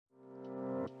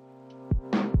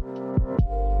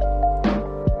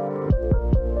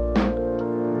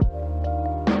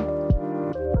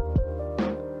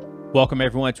Welcome,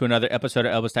 everyone, to another episode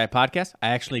of Elvis Type Podcast. I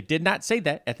actually did not say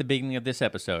that at the beginning of this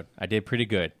episode. I did pretty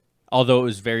good, although it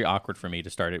was very awkward for me to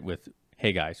start it with,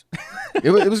 hey, guys.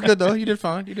 It was good, though. You did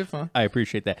fine. I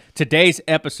appreciate that. Today's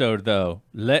episode, though,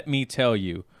 let me tell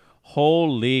you,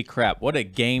 holy crap, what a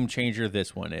game changer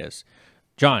this one is.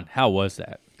 John, how was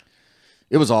that?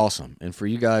 It was awesome. And for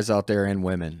you guys out there and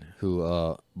women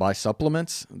who buy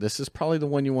supplements, this is probably the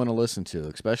one you want to listen to,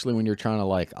 especially when you're trying to,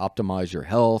 optimize your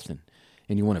health and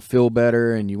you want to feel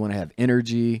better and you want to have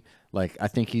energy. I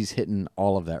think he's hitting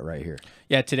all of that right here.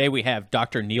 Yeah, today we have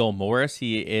Dr. Neil Morris.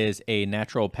 He is a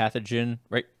natural pathogen,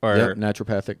 right?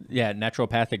 Naturopathic. Yeah,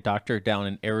 naturopathic doctor down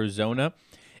in Arizona.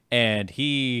 And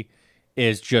he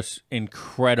is just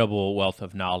incredible wealth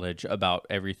of knowledge about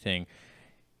everything.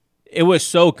 It was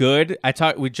so good.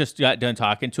 We just got done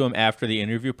talking to him after the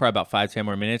interview, probably about 5-10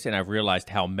 more minutes, and I realized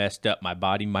how messed up my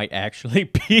body might actually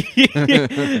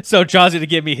be. So John's going to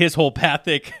give me his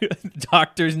homeopathic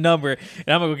doctor's number, and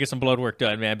I'm going to go get some blood work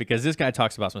done, man, because this guy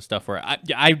talks about some stuff where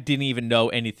I didn't even know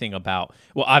anything about.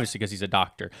 Well, obviously because he's a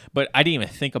doctor, but I didn't even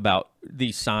think about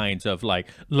these signs of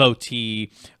low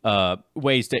T,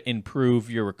 ways to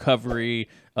improve your recovery,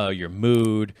 your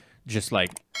mood, just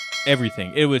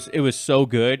everything. It was so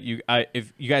good.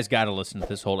 If you guys got to listen to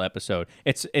this whole episode.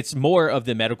 It's more of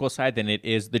the medical side than it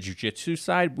is the jiu-jitsu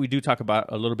side. We do talk about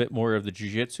a little bit more of the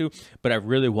jiu-jitsu, but I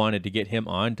really wanted to get him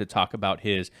on to talk about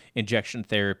his injection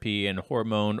therapy and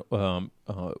hormone.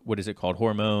 What is it called?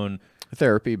 Hormone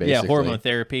therapy, basically. Yeah, hormone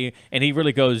therapy. And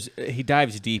he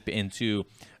dives deep into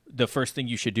the first thing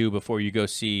you should do before you go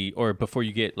see or before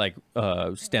you get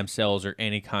stem cells or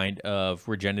any kind of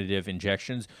regenerative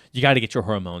injections, you got to get your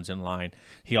hormones in line.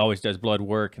 He always does blood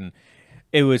work, and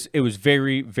it was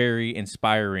very, very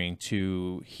inspiring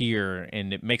to hear,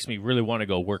 and it makes me really want to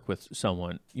go work with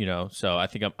someone, so I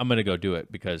think I'm going to go do it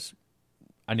because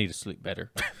I need to sleep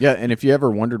better. Yeah, and if you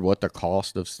ever wondered what the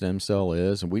cost of stem cell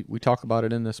is, and we talk about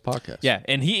it in this podcast. Yeah,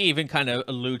 and he even kind of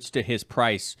alludes to his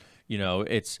price.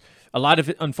 It's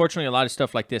unfortunately, a lot of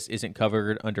stuff like this isn't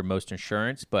covered under most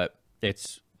insurance, but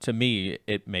to me,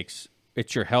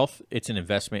 it's your health. It's an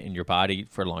investment in your body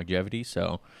for longevity.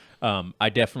 So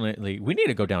we need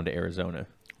to go down to Arizona.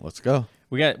 Let's go.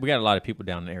 We got a lot of people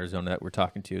down in Arizona that we're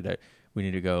talking to that we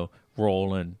need to go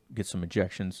roll and get some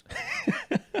injections.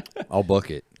 I'll book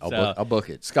it. I'll book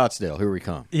it. Scottsdale, here we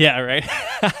come. Yeah, right.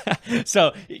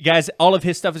 So, guys, all of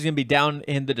his stuff is going to be down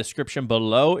in the description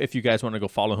below. If you guys want to go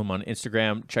follow him on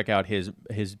Instagram, check out his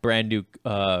brand new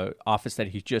office that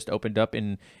he just opened up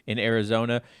in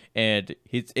Arizona, and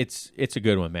it's a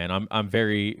good one, man. I'm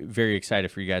very, very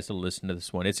excited for you guys to listen to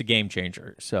this one. It's a game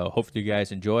changer. So, hopefully, you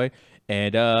guys enjoy.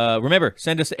 And remember,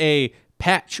 send us a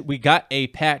patch. We got a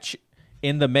patch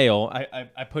in the mail.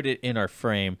 I put it in our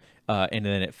frame, and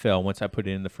then it fell once I put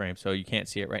it in the frame, so you can't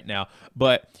see it right now.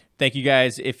 But thank you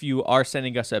guys. If you are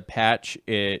sending us a patch,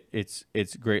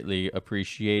 it's greatly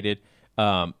appreciated.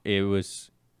 It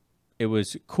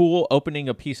was cool opening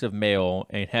a piece of mail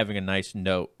and having a nice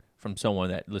note from someone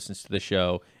that listens to the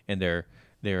show and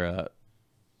their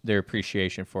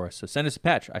appreciation for us. So send us a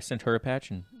patch. I sent her a patch,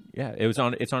 and yeah, it's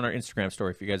on our Instagram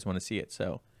story if you guys want to see it.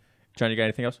 So, John, you got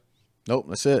anything else? Nope,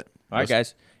 that's it. All right,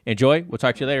 guys. Enjoy. We'll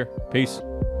talk to you later. Peace.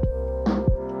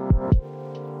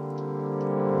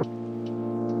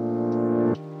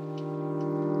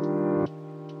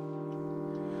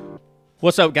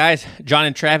 What's up, guys? John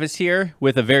and Travis here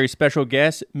with a very special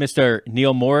guest, Mr.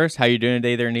 Neil Morris. How you doing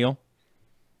today there, Neil?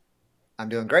 I'm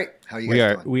doing great. How are you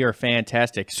guys doing? We are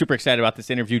fantastic. Super excited about this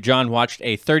interview. John watched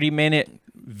a 30-minute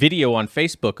video on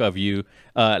Facebook of you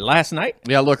last night.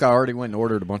 Yeah, look, I already went and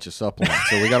ordered a bunch of supplements,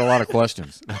 so we got a lot of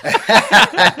questions.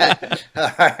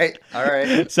 All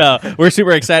right. So we're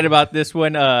super excited about this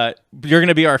one. You're going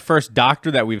to be our first doctor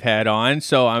that we've had on,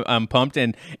 so I'm pumped.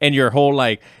 And your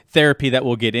whole therapy that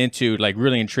we'll get into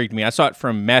really intrigued me. I saw it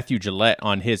from Matthew Gillette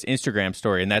on his Instagram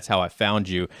story, and that's how I found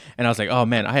you. And I was like, oh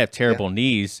man, I have terrible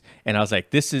knees, and I was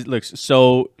like, looks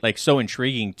so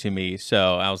intriguing to me.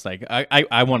 So I was like,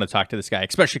 I want to talk to this guy,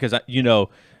 especially because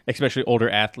especially older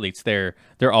athletes, they're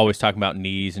always talking about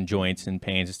knees and joints and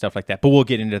pains and stuff like that. But we'll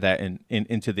get into that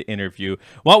into the interview.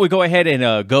 Why don't we go ahead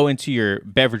and go into your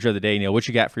beverage of the day, Neil? What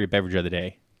you got for your beverage of the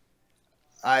day?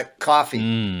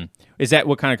 Coffee. Is that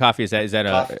what kind of coffee is that? Is that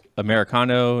Coffee. a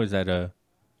Americano? Is that a?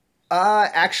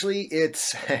 Actually,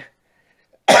 it's.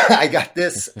 I got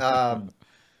this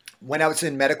when I was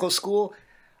in medical school.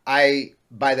 By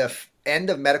the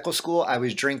end of medical school, I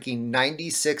was drinking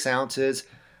 96 ounces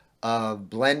of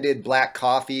blended black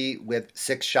coffee with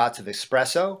 6 shots of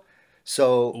espresso.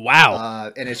 So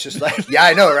wow, and it's just yeah,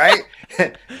 I know, right?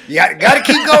 You got to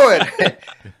keep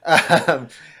going.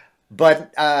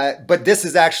 But this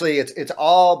is actually it's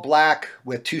all black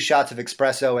with 2 shots of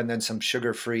espresso and then some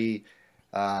sugar-free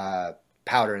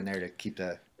powder in there to keep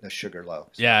the sugar low.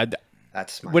 So Yeah.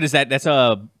 that's What is that? That's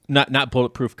a not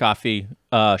bulletproof coffee.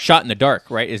 Shot in the dark,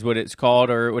 right? Is what it's called,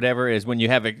 or whatever. Is when you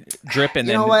have a drip and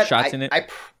You then know what? shots in it.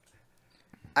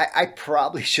 I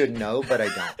probably should know, but I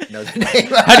don't know the name.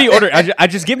 How do you order? I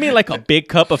just give me like a big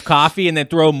cup of coffee and then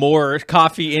throw more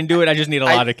coffee into it. I just need a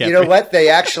lot of caffeine. You know what? They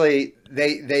actually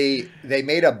they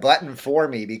made a button for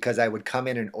me because I would come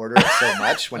in and order it so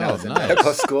much when I was in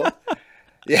medical school.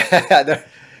 Yeah,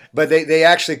 but they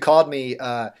actually called me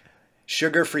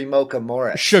sugar-free mocha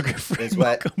Morris. Sugar-free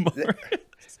mocha Morris.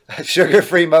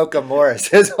 Sugar-free mocha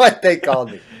Morris is what they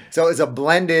called me. So it was a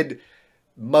blended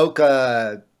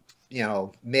mocha,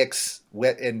 mix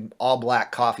in all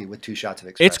black coffee with 2 shots of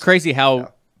espresso. It's crazy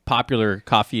how popular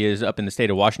coffee is up in the state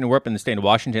of Washington. We're up in the state of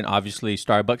Washington. Obviously,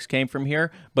 Starbucks came from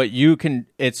here, but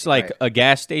it's like a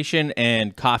gas station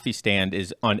and coffee stand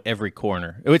is on every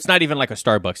corner. It's not even like a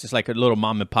Starbucks. It's like a little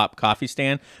mom and pop coffee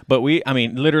stand. But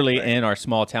literally in our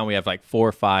small town, we have like 4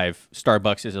 or 5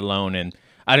 Starbucks alone and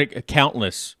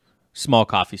countless small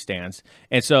coffee stands.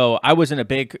 And so I wasn't a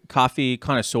big coffee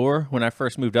connoisseur when I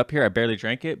first moved up here. I barely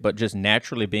drank it, but just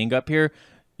naturally being up here,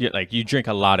 you drink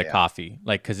a lot of coffee,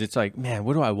 because it's like, man,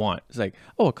 what do I want? It's like,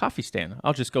 oh, a coffee stand.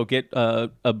 I'll just go get a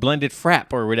blended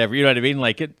frap or whatever. You know what I mean?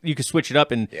 Like you can switch it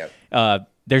up, and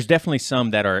there's definitely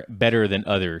some that are better than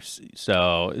others.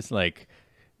 So it's like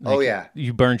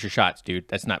you burned your shots, dude.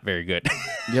 That's not very good.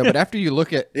 Yeah, but after you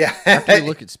look at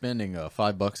spending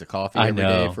 $5 a coffee every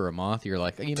day for a month, you're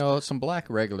like, some black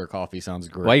regular coffee sounds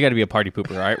great. Why you got to be a party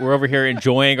pooper, all right? We're over here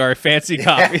enjoying our fancy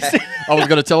coffees. I was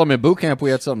going to tell them in boot camp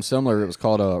we had something similar. It was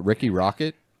called a Ricky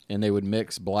Rocket, and they would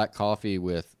mix black coffee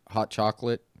with hot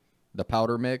chocolate, the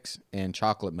powder mix, and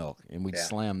chocolate milk, and we'd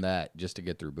slam that just to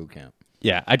get through boot camp.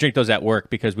 Yeah, I drink those at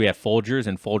work because we have Folgers,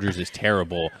 and Folgers is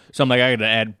terrible. So I'm like, I got to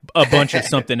add a bunch of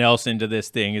something else into this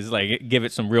thing. Is like give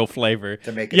it some real flavor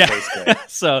to make it taste good.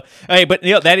 So, hey, but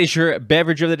that is your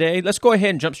beverage of the day. Let's go ahead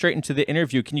and jump straight into the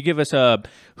interview. Can you give us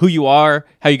who you are,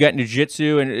 how you got into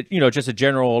jiu-jitsu, and just a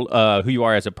general who you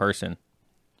are as a person?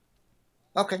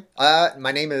 Okay,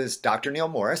 my name is Dr. Neil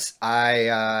Morris.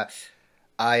 I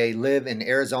live in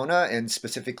Arizona and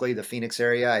specifically the Phoenix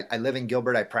area. I live in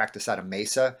Gilbert. I practice out of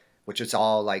Mesa, which is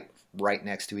all like right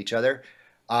next to each other.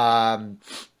 I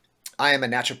am a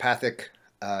naturopathic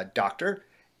doctor,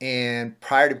 and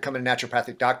prior to becoming a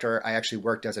naturopathic doctor, I actually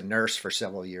worked as a nurse for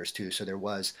several years too. So there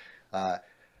was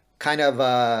kind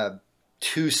of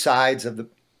 2 sides of the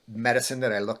medicine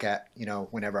that I look at,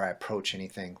 whenever I approach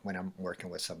anything when I'm working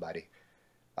with somebody.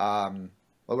 What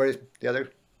were the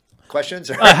other questions?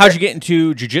 How'd you get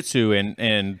into jiu-jitsu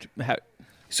and how?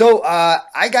 So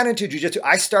I got into jiu-jitsu.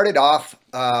 I started off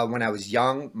when I was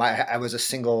young. I was a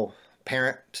single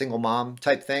parent, single mom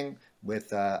type thing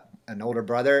with an older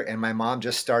brother, and my mom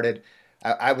just started.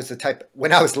 I was the type,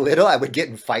 when I was little, I would get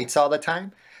in fights all the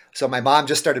time. So my mom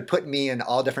just started putting me in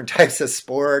all different types of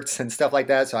sports and stuff like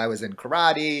that. So I was in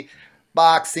karate,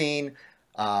 boxing,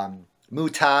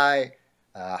 Muay Thai,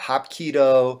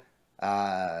 Hapkido,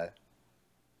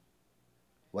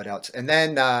 what else? And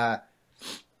then I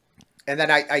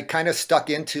kind of stuck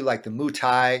into like the Muay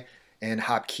Thai and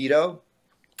Hapkido.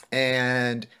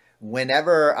 And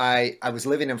whenever I was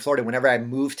living in Florida, whenever I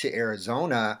moved to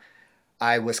Arizona,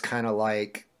 I was kind of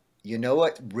like, you know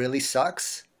what really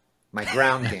sucks? My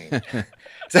ground game.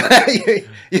 So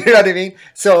you know what I mean?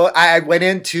 So I went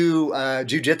into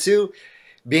jiu-jitsu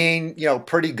being,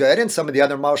 pretty good in some of the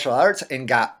other martial arts and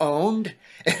got owned.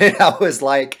 And I was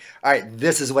like, all right,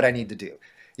 this is what I need to do,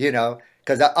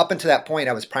 because up until that point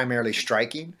I was primarily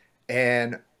striking,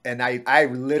 and I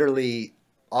literally,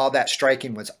 all that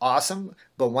striking was awesome.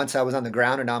 But once I was on the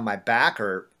ground and on my back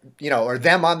or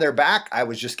them on their back, I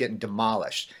was just getting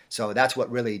demolished. So that's what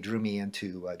really drew me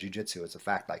into jiu-jitsu, is the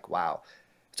fact like, wow,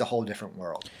 it's a whole different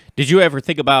world. Did you ever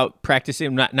think about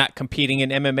practicing, not competing in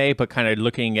MMA, but kind of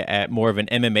looking at more of an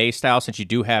MMA style, since you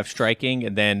do have striking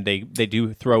and then they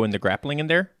do throw in the grappling in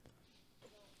there?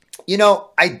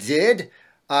 I did.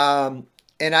 And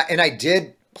I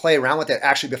did play around with it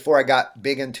actually before I got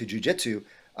big into jiu-jitsu.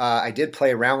 I did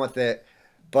play around with it,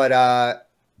 but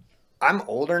I'm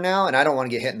older now and I don't want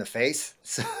to get hit in the face.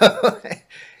 So,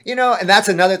 and that's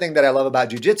another thing that I love about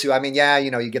jiu-jitsu. I mean, yeah,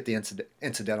 you get the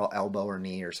incidental elbow or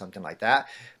knee or something like that,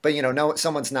 but no,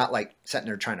 someone's not like sitting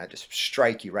there trying to just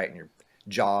strike you right in your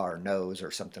jaw or nose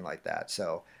or something like that.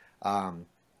 So,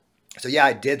 yeah,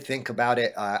 I did think about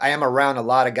it. I am around a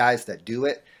lot of guys that do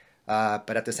it.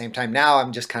 But at the same time, now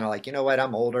I'm just kind of like, you know what?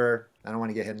 I'm older. I don't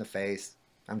want to get hit in the face.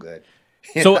 I'm good.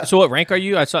 So what rank are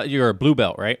you? I saw you're a blue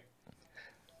belt, right?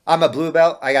 I'm a blue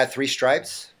belt. I got 3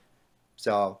 stripes.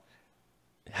 So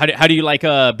How do you like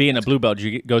being a blue belt? Did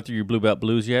you go through your blue belt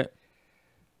blues yet?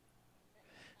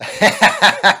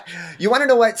 you want to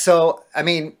know what? So, I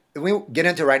mean, we get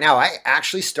into it right now. I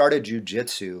actually started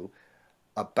jiu-jitsu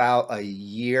about a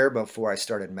year before I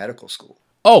started medical school.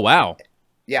 Oh, wow.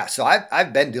 Yeah, so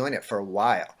I've been doing it for a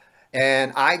while.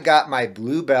 And I got my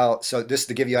blue belt. So this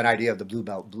to give you an idea of the blue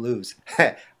belt blues.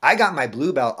 I got my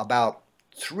blue belt about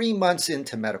 3 months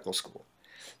into medical school.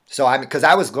 So because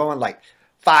I was going like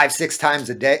 5-6 times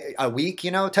a week,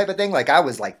 type of thing. Like I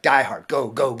was like die hard, go,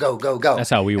 go, go, go, go. That's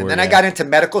how we were. And then I got into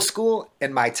medical school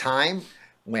and my time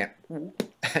went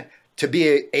to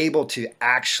be able to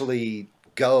actually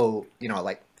go,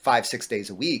 like 5-6 days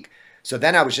a week. So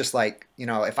then I was just like,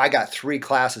 if I got 3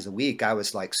 classes a week, I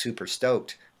was like super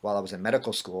stoked while I was in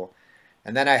medical school.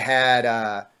 And then I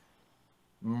had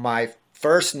my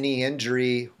first knee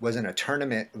injury was in a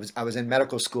tournament. I was in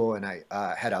medical school and I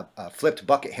had a flipped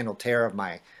bucket handle tear of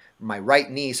my right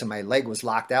knee. So my leg was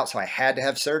locked out. So I had to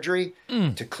have surgery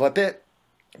to clip it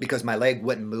because my leg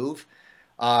wouldn't move.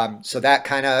 So that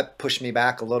kind of pushed me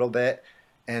back a little bit.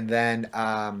 And then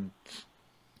I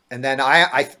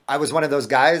was one of those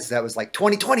guys that was like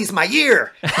 2020 is my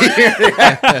year.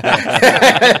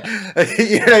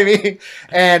 You know what I mean?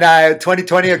 And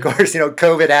 2020, of course,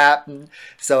 COVID happened.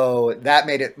 So that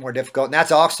made it more difficult. And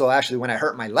that's also actually when I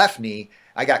hurt my left knee,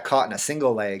 I got caught in a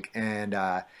single leg and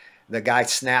the guy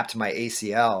snapped my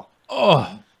ACL.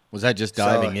 Oh, was that just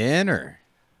diving in or?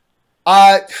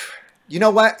 You know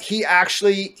what? He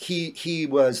actually, he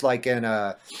was like in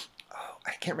a,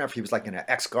 I can't remember if he was like in an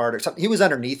X guard or something. He was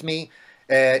underneath me.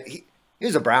 He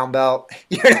was a brown belt.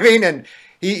 You know what I mean? And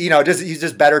he, he's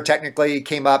just better technically. He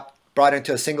came up, brought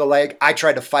into a single leg. I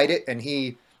tried to fight it, and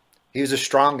he was a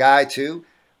strong guy too,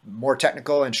 more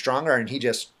technical and stronger. And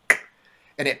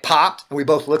and it popped, and we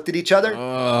both looked at each other. You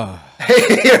know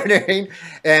what I mean?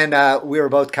 And we were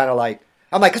both kind of like,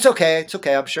 I'm like, it's okay.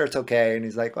 I'm sure it's okay. And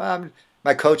he's like, well,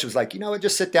 my coach was like,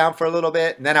 just sit down for a little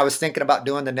bit. And then I was thinking about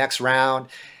doing the next round.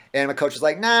 And my coach was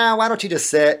like, nah, why don't you just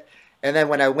sit? And then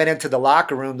when I went into the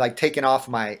locker room, like taking off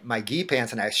my gi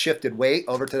pants and I shifted weight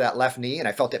over to that left knee and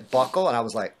I felt it buckle and I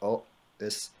was like, oh,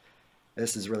 this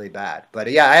is really bad.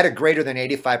 But yeah, I had a greater than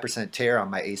 85% tear on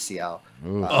my ACL.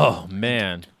 Oh,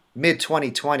 man. Mid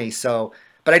 2020. So,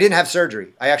 but I didn't have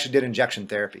surgery. I actually did injection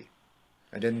therapy.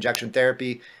 And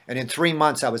in 3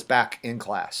 months I was back in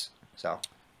class. So.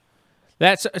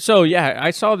 Yeah,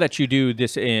 I saw that you do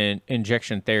this in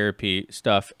injection therapy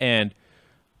stuff, and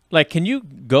like, can you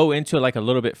go into like a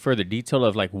little bit further detail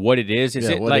of like what it is?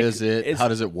 What is it? How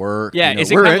does it work? Yeah,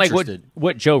 is it kind of like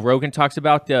what Joe Rogan talks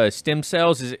about, the stem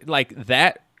cells? Is it like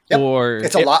that, or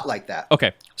it's a lot like that?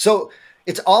 Okay, so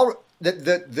it's all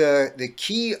the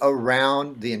key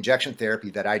around the injection therapy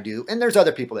that I do, and there's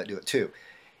other people that do it too,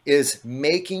 is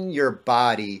making your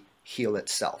body heal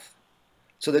itself.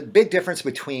 So the big difference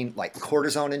between like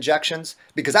cortisone injections,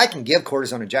 because I can give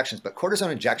cortisone injections, but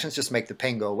cortisone injections just make the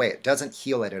pain go away. It doesn't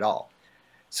heal it at all.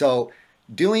 So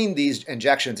doing these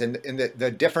injections and the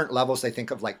different levels, they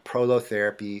think of like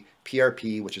prolotherapy,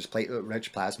 PRP, which is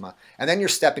platelet-rich plasma, and then you're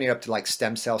stepping it up to like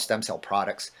stem cell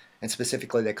products, and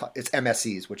specifically it's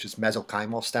MSCs, which is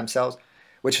mesenchymal stem cells,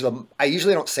 which I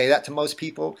usually don't say that to most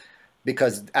people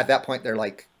because at that point they're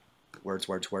like, words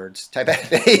type of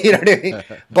thing, you know what I mean?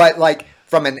 But like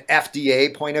from an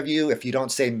FDA point of view, if you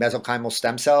don't say mesenchymal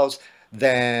stem cells,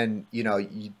 then,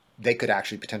 they could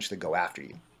actually potentially go after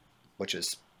you, which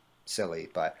is silly.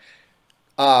 But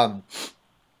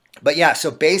yeah, so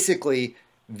basically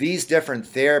these different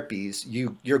therapies,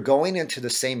 you're going into the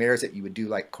same areas that you would do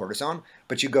like cortisone,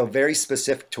 but you go very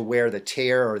specific to where the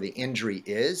tear or the injury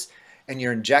is, and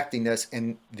you're injecting this,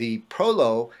 and the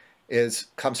prolo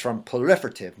comes from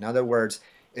proliferative. In other words,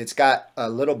 it's got a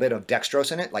little bit of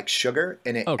dextrose in it, like sugar,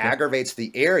 and it aggravates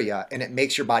the area and it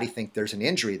makes your body think there's an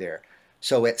injury there.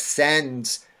 So it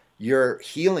sends your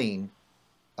healing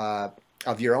of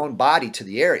your own body to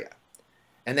the area.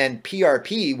 And then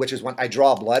PRP, which is when I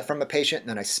draw blood from a patient and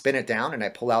then I spin it down and I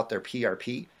pull out their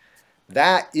PRP,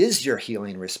 that is your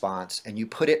healing response, and you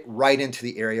put it right into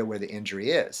the area where the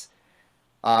injury is.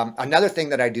 Another thing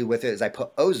that I do with it is I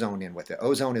put ozone in with it.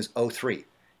 Ozone is O3.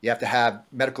 You have to have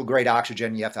medical grade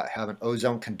oxygen. You have to have an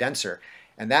ozone condenser.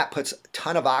 And that puts a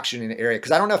ton of oxygen in the area.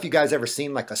 Because I don't know if you guys ever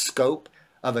seen like a scope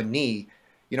of a knee,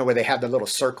 where they have the little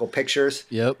circle pictures.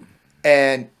 Yep.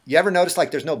 And you ever notice like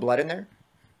there's no blood in there?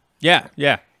 Yeah.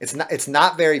 It's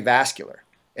not very vascular.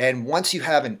 And once you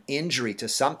have an injury to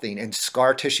something and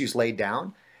scar tissue's laid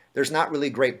down, there's not really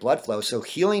great blood flow. So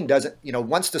healing doesn't,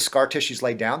 once the scar tissue's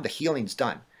laid down, the healing's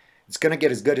done. It's going to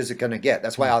get as good as it's going to get.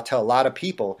 That's why I'll tell a lot of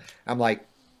people, I'm like,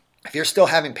 if you're still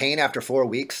having pain after 4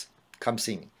 weeks, come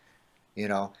see me. You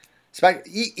know,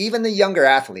 even the younger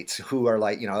athletes who are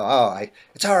like,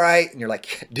 it's all right. And you're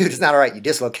like, dude, it's not all right. You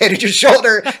dislocated your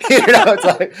shoulder.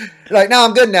 It's like, no,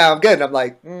 I'm good now. I'm good. And I'm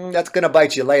like, that's going to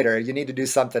bite you later. You need to do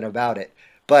something about it.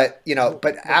 But,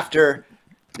 but after,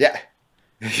 yeah.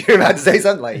 You're about to say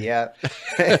something like, yeah.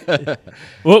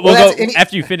 We'll go,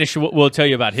 after you finish, we'll tell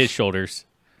you about his shoulders.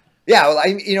 Yeah, well,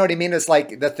 you know what I mean? It's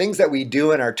like the things that we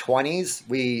do in our 20s,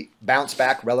 we bounce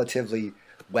back relatively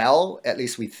well, at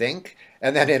least we think.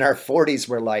 And then in our 40s,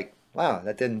 we're like, wow,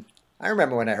 I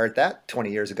remember when I heard that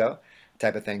 20 years ago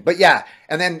type of thing. But yeah,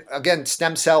 and then again,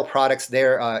 stem cell products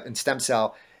there in stem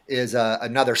cell is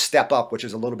another step up, which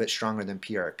is a little bit stronger than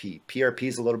PRP. PRP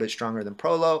is a little bit stronger than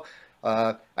Prolo.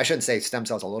 I shouldn't say stem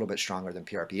cells a little bit stronger than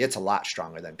PRP. It's a lot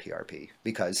stronger than PRP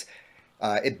because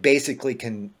it basically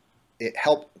it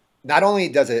help. Not only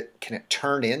can it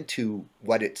turn into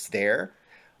what it's there,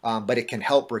 but it can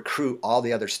help recruit all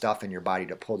the other stuff in your body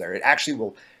to pull there. It actually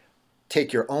will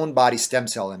take your own body stem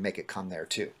cell and make it come there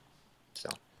too. So,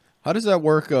 how does that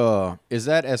work? Is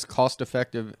that as cost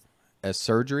effective as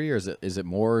surgery, or is it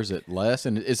more? Is it less?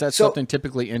 And is that something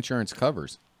typically insurance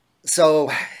covers? So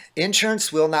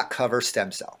insurance will not cover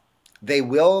stem cell. They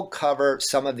will cover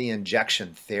some of the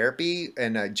injection therapy.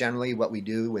 And generally what we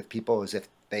do with people is if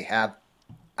they have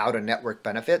out-of-network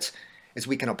benefits, is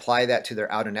we can apply that to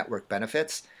their out-of-network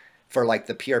benefits for like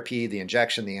the PRP, the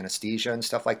injection, the anesthesia and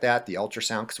stuff like that, the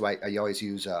ultrasound, because I always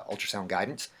use ultrasound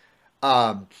guidance.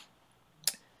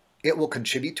 It will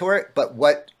contribute to it,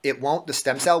 but it won't the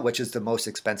stem cell, which is the most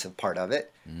expensive part of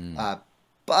it.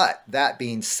 But that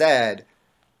being said,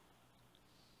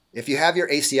 if you have your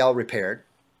ACL repaired,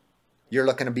 you're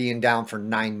looking at being down for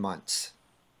 9 months.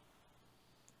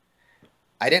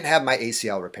 I didn't have my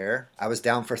ACL repair. I was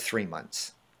down for 3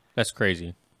 months. That's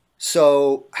crazy.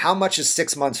 So how much is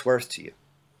 6 months worth to you?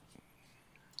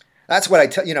 That's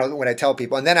what when I tell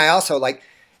people. And then I also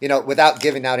without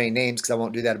giving out any names, because I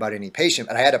won't do that about any patient,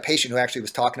 but I had a patient who actually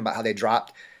was talking about how they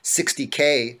dropped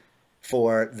 $60K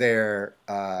for their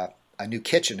a new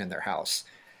kitchen in their house.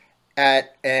 And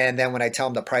then when I tell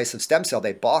them the price of stem cell,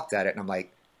 they balked at it. And I'm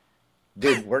like,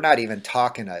 dude, we're not even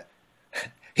talking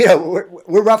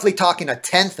we're roughly talking a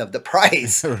tenth of the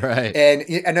price. Right.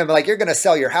 And I'm like, you're going to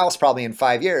sell your house probably in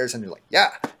 5 years. And they're like, yeah.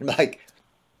 I'm like,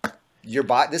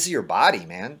 this is your body,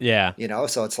 man. Yeah.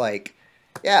 So it's like,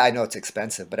 yeah, I know it's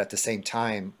expensive, but at the same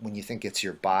time, when you think it's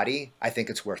your body, I think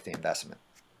it's worth the investment.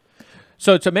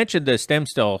 So to mention the stem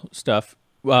cell stuff,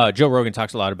 Joe Rogan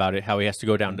talks a lot about it, how he has to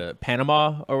go down to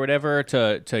Panama or whatever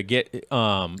to get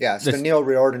it's the Neil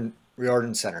Riordan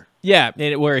Center. Yeah,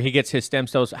 where he gets his stem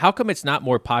cells. How come it's not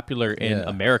more popular in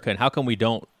America, and how come we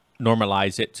don't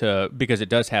normalize it because it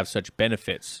does have such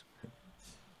benefits?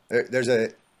 There's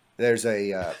a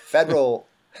federal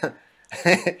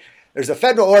there's a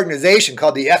federal organization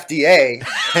called the FDA.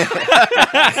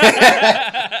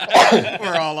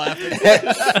 We're all laughing.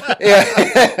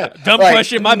 Dumb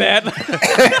question, my bad.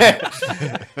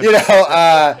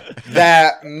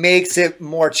 That makes it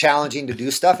more challenging to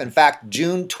do stuff. In fact,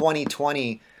 June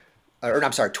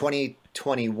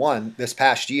 2021, this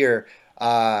past year,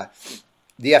 the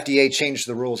FDA changed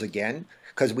the rules again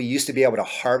because we used to be able to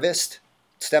harvest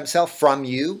stem cell from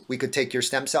you. We could take your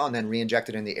stem cell and then re-inject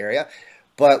it in the area.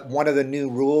 But one of the new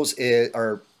rules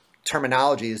or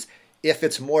terminology is if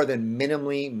it's more than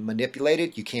minimally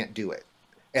manipulated, you can't do it.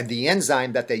 And the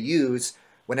enzyme that they use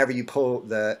whenever you pull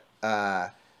the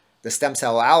stem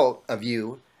cell out of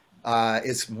you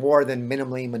is more than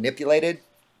minimally manipulated.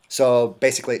 So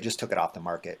basically it just took it off the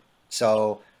market.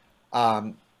 So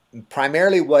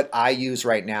primarily what I use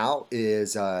right now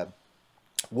is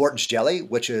Wharton's jelly,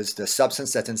 which is the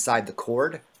substance that's inside the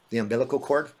cord, the umbilical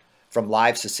cord from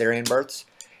live cesarean births.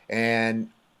 And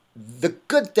the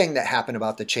good thing that happened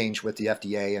about the change with the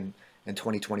FDA in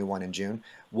 2021 in June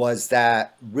was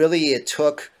that really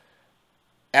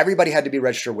everybody had to be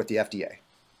registered with the FDA.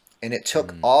 And it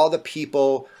took all the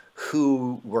people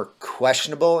who were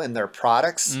questionable in their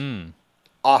products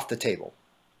off the table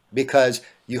because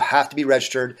you have to be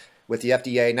registered with the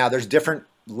FDA. Now there's different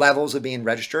levels of being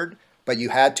registered, but you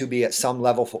had to be at some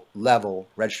level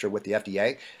registered with the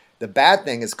FDA. The bad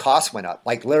thing is costs went up.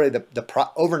 Like literally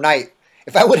overnight,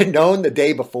 if I would have known the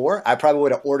day before, I probably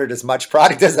would have ordered as much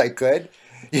product as I could.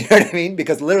 You know what I mean?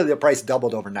 Because literally the price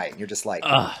doubled overnight. And you're just like,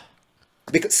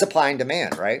 because supply and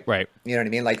demand, right? Right. You know what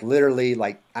I mean? Like literally,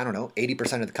 I don't know,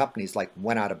 80% of the companies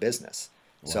went out of business.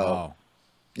 Wow. So,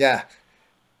 yeah.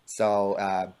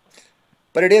 So,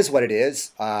 but it is what it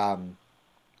is.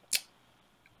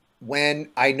 when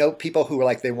I know people who are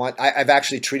like, I've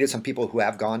actually treated some people who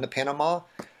have gone to Panama,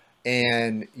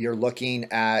 and you're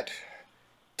looking at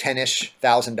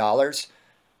 $10,000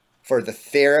 for the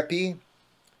therapy,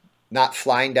 not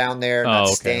flying down there, not Oh,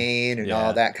 okay. staying and Yeah.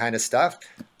 all that kind of stuff.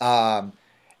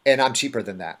 And I'm cheaper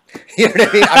than that. You know what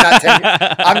I mean?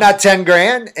 I'm not 10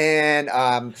 grand, and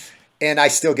I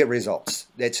still get results.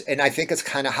 And I think it's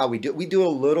kind of how we do. We do a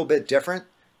little bit different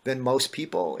than most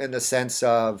people in the sense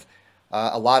of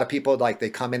a lot of people, like, they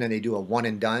come in and they do a one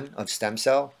and done of stem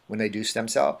cell when they do stem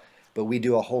cell, but we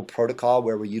do a whole protocol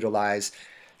where we utilize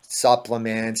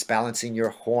supplements, balancing your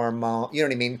hormone. You know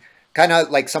what I mean? Kind of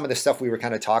like some of the stuff we were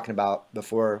kind of talking about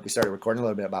before we started recording, a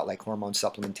little bit about like hormone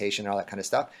supplementation and all that kind of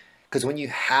stuff. Because when you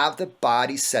have the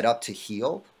body set up to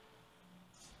heal,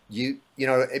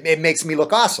 it makes me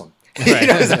look awesome. Right.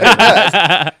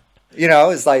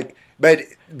 It's like, but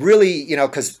really,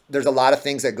 because there's a lot of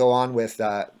things that go on with,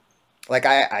 like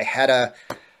I had a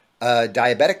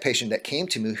diabetic patient that came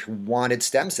to me who wanted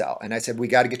stem cell. And I said, we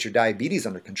got to get your diabetes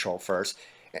under control first.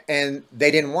 And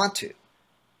they didn't want to.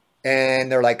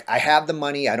 And they're like, I have the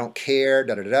money, I don't care,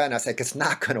 da da da. And I was like, it's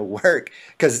not going to work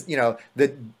because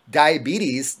the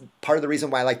diabetes. Part of the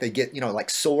reason why they get like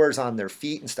sores on their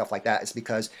feet and stuff like that is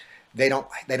because they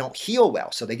don't heal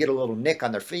well. So they get a little nick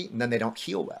on their feet and then they don't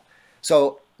heal well.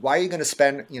 So why are you going to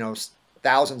spend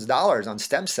thousands of dollars on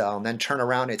stem cell and then turn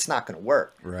around? It's not going to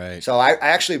work. Right. So I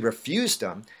actually refused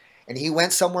him, and he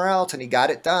went somewhere else and he got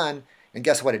it done. And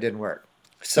guess what? It didn't work.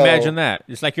 So Imagine that.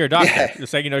 It's like you're a doctor. Yeah.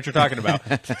 It's like you know what you're talking about.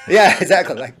 Yeah,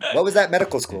 exactly. Like, what was that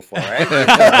medical school for, right?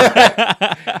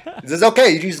 This is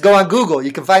okay. You just go on Google.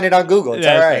 You can find it on Google. It's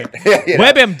all right.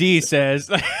 WebMD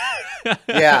says.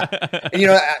 Yeah.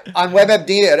 And, on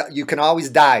WebMD, you can always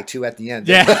die, too, at the end.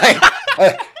 Yeah.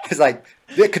 It's like,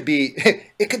 it could be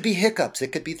hiccups. It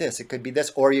could be this. It could be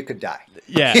this. Or you could die.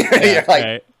 Yeah. You're like,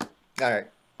 right. all right.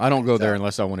 I don't go there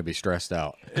unless I want to be stressed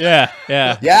out. Yeah.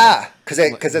 Yeah. Yeah,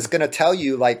 because it's going to tell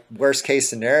you like worst case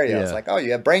scenario. It's Yeah. like, oh,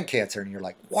 you have brain cancer, and you're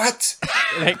like, what?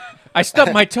 Like, I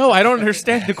stubbed my toe. I don't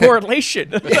understand the correlation.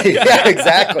 Yeah,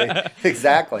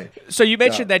 exactly. So you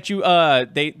mentioned that you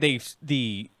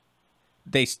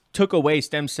they took away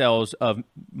stem cells of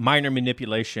minor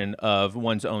manipulation of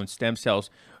one's own stem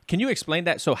cells. Can you explain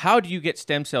that? So how do you get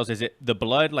stem cells? Is it the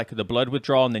blood, like the blood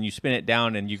withdrawal, and then you spin it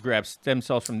down and you grab stem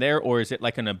cells from there? Or is it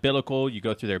like an umbilical? You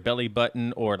go through their belly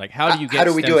button? Or like how do you get How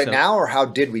do we stem do it cells? now, or how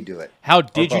did we do it? How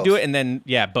did Or you do both? it? And then,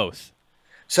 yeah, both.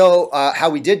 So how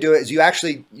we did do it is you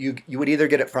would either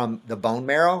get it from the bone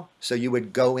marrow. So you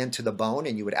would go into the bone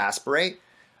and you would aspirate.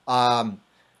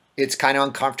 It's kind of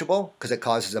uncomfortable because it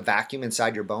causes a vacuum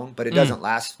inside your bone, but it doesn't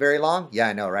last very long. Yeah,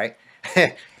 I know, right?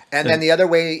 And then the other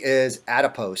way is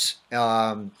adipose.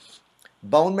 Bone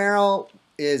marrow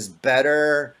is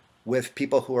better with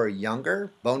people who are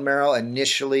younger. Bone marrow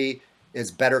initially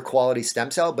is better quality stem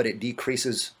cell, but it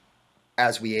decreases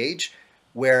as we age.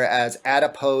 Whereas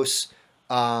adipose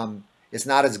is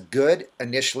not as good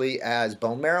initially as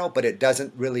bone marrow, but it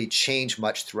doesn't really change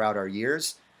much throughout our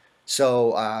years.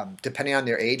 So depending on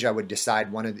their age, I would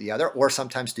decide one or the other, or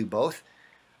sometimes do both.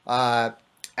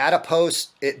 Adipose,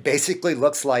 it basically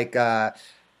looks like doing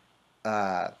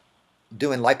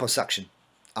liposuction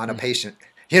on a patient.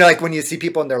 Like when you see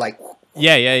people and they're like,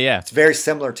 Yeah. it's very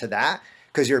similar to that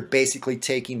because you're basically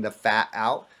taking the fat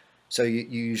out. So you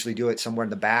usually do it somewhere in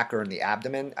the back or in the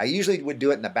abdomen. I usually would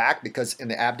do it in the back because in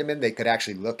the abdomen, they could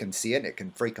actually look and see it and it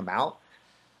can freak them out.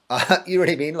 You know what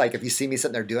I mean? Like if you see me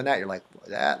sitting there doing that, you're like,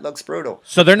 that looks brutal.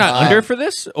 So they're not under for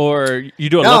this, or you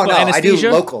do a No, local anesthesia?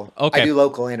 I do local. Okay. I do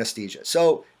local anesthesia.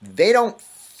 So they don't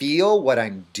feel what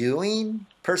I'm doing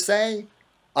per se,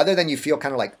 other than you feel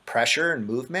kind of like pressure and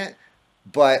movement.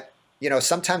 But,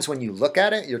 sometimes when you look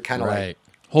at it, you're kind of like,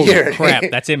 Holy crap,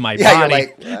 that's in my yeah, body.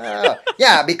 you're like,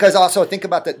 yeah, because also think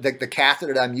about the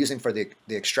catheter that I'm using for the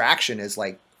extraction is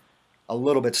like a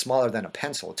little bit smaller than a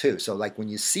pencil too. So like when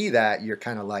you see that, you're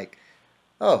kind of like,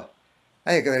 oh,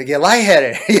 I think I'm gonna get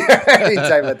lightheaded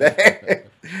type of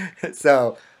thing.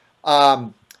 So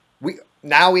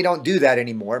we don't do that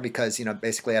anymore because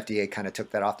basically FDA kind of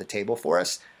took that off the table for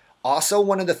us. Also,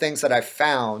 one of the things that I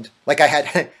found, like I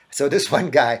had, so this one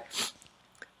guy,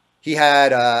 he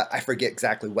had I forget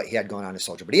exactly what he had going on his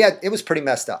shoulder, but it was pretty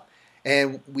messed up.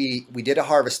 And we did a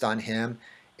harvest on him,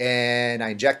 and I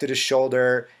injected his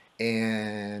shoulder.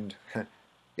 And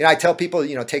I tell people,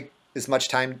 take as much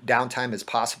downtime as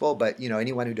possible. But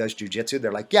anyone who does jiu-jitsu,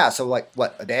 they're like, yeah. So like,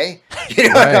 what, a day?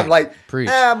 And I'm like,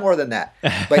 more than that.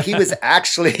 But he was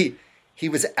actually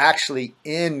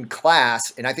in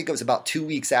class, and I think it was about 2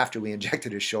 weeks after we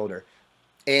injected his shoulder,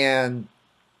 and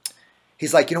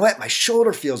He's like, you know what? My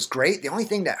shoulder feels great. The only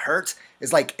thing that hurts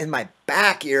is like in my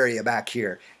back area back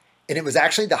here. And it was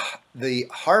actually the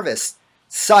harvest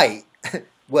site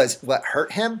was what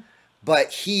hurt him.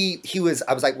 But I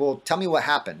was like, well, tell me what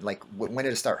happened. Like, when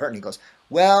did it start hurting? He goes,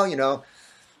 well,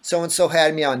 so-and-so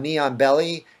had me on knee on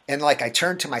belly. And like, I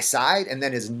turned to my side and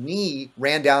then his knee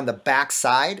ran down the back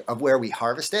side of where we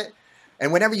harvest it.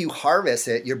 And whenever you harvest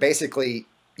it, you're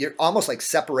almost like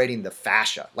separating the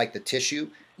fascia, like the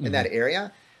tissue in that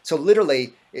area. So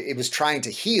literally it was trying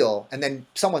to heal. And then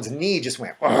someone's knee just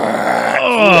went, you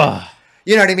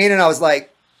know what I mean? And I was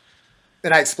like,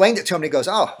 and I explained it to him and he goes,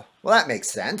 oh, well, that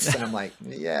makes sense. And I'm like,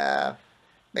 yeah,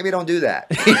 maybe don't do that.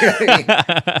 You know what I mean?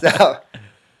 So,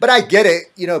 but I get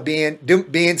it,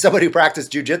 being somebody who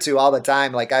practiced jiu-jitsu all the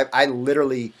time. Like I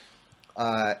literally,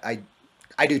 I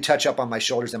do touch up on my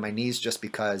shoulders and my knees just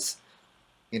because,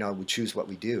 we choose what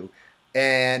we do.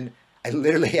 And I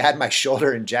literally had my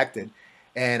shoulder injected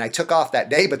and I took off that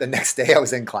day, but the next day I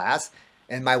was in class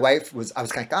and my wife I was kind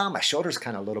of like, oh, my shoulder's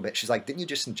kind of a little bit. She's like, didn't you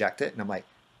just inject it? And I'm like,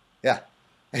 yeah.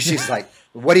 And she's like,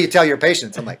 what do you tell your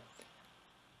patients? I'm like,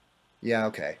 yeah,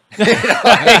 okay.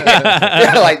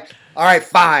 Like, all right,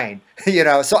 fine.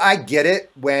 So I get it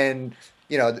when,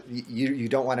 you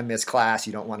don't want to miss class.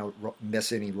 You don't want to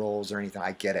miss any roles or anything.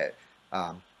 I get it.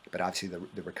 But obviously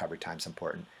the recovery time's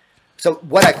important. So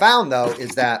what I found though,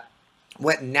 is that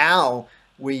now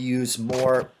we use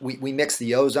more, we mix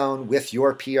the ozone with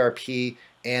your PRP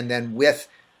and then with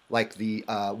like the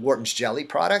Wharton's jelly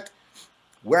product,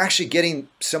 we're actually getting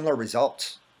similar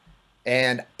results.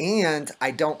 And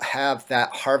I don't have that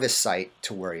harvest site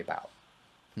to worry about.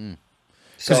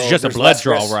 So it's just a blood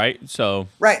draw, right? So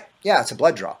right. Yeah, it's a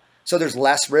blood draw. So there's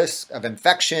less risk of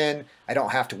infection. I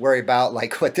don't have to worry about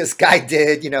like what this guy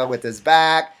did, with his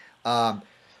back.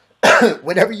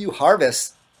 Whenever you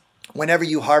harvest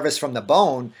from the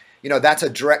bone, that's a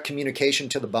direct communication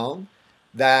to the bone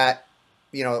that,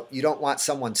 you don't want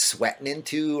someone sweating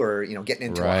into or, getting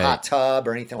into a hot tub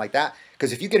or anything like that.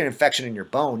 Because if you get an infection in your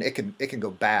bone, it can go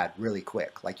bad really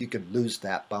quick. Like you could lose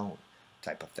that bone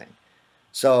type of thing.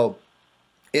 So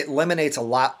it eliminates a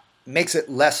lot, makes it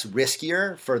less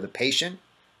riskier for the patient.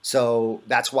 So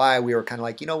that's why we were kind of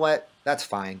like, you know what, that's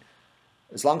fine.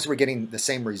 As long as we're getting the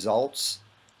same results,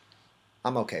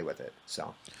 I'm okay with it.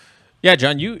 So, yeah,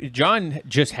 John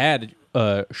just had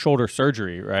shoulder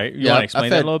surgery, right? You want to explain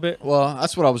that a little bit? Well,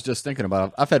 that's what I was just thinking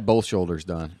about. I've had both shoulders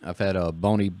done. I've had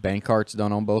bony Bankarts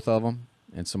done on both of them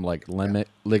and some like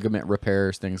ligament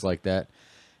repairs, things like that.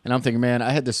 And I'm thinking, man,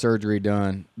 I had the surgery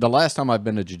done. The last time I've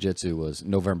been to jiu-jitsu was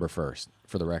November 1st,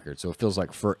 for the record. So it feels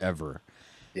like forever.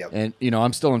 Yep. And,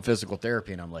 I'm still in physical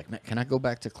therapy, and I'm like, man, can I go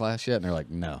back to class yet? And they're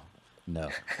like, no.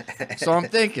 So I'm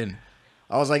thinking,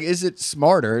 I was like, is it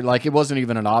smarter? Like, it wasn't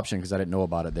even an option because I didn't know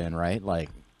about it then, right? Like,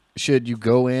 should you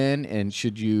go in and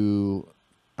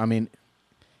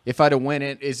if I'd have went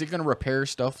in, is it going to repair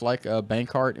stuff like a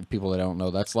Bankart? If people that don't know,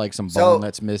 that's like some bone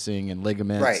that's missing and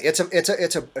ligaments. Right. It's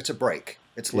a break.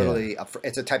 It's literally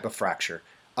it's a type of fracture.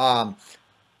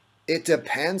 It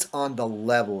depends on the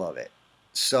level of it.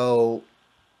 So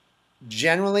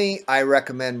generally, I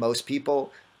recommend most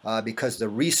people because the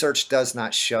research does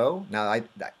not show. Now,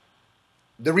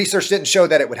 the research didn't show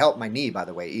that it would help my knee, by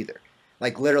the way, either.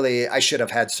 Like literally, I should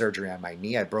have had surgery on my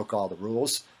knee. I broke all the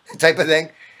rules type of thing.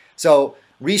 So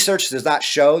research does not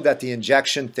show that the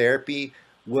injection therapy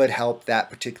would help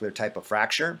that particular type of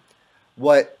fracture.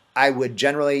 What I would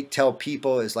generally tell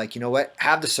people is like, you know what,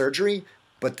 have the surgery,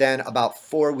 but then about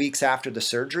 4 weeks after the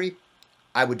surgery,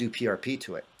 I would do PRP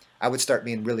to it. I would start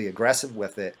being really aggressive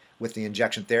with it, with the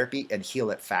injection therapy and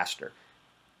heal it faster.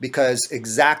 Because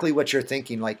exactly what you're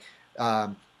thinking, like,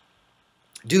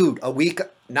 dude, a week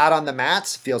not on the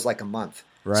mats feels like a month.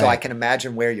 Right. So I can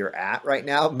imagine where you're at right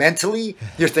now. Mentally,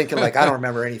 you're thinking like, I don't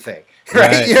remember anything.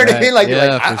 Right? You know what I mean? Like, yeah,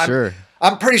 you're like, for sure.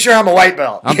 I'm pretty sure I'm a white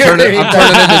belt. I'm turning in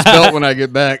this belt when I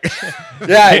get back.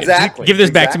 Yeah, exactly. Give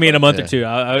this back to me in a month or two.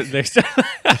 Yeah,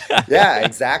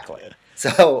 exactly.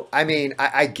 So, I mean,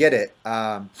 I get it.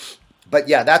 But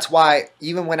yeah, that's why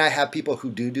even when I have people who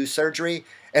do surgery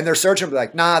and their surgeon will be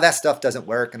like, nah, that stuff doesn't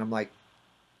work. And I'm like,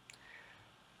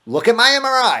 look at my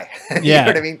MRI. You know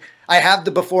what I mean? I have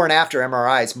the before and after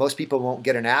MRIs. Most people won't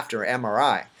get an after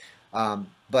MRI.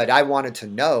 But I wanted to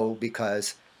know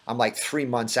because I'm like 3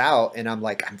 months out and I'm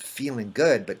like, I'm feeling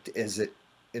good, but is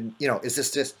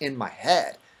this just in my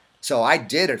head? So I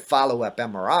did a follow-up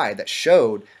MRI that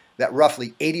showed that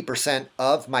roughly 80%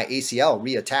 of my ACL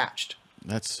reattached.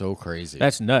 That's so crazy.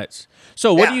 That's nuts.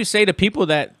 So what do you say to people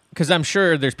that, because I'm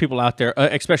sure there's people out there,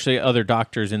 especially other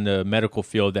doctors in the medical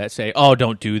field that say, oh,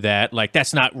 don't do that. Like,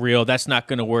 that's not real. That's not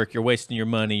going to work. You're wasting your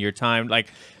money, your time. Like,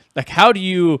 like, how do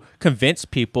you convince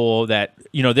people that,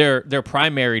 their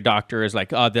primary doctor is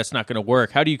like, oh, that's not going to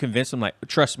work? How do you convince them, like,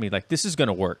 trust me, like, this is going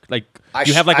to work? Like,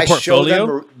 you have like a portfolio?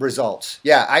 Show them results.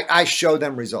 Yeah, I show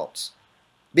them results.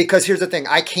 Because here's the thing,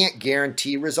 I can't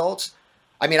guarantee results.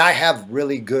 I mean, I have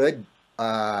really good,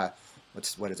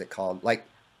 what is it called? Like,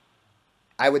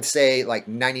 I would say like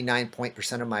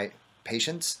 99% of my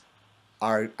patients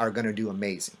are going to do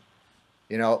amazing,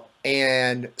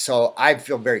 and so I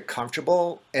feel very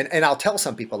comfortable. And I'll tell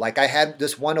some people, like I had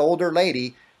this one older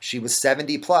lady, she was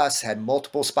 70 plus, had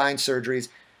multiple spine surgeries,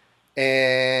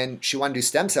 and she wanted to do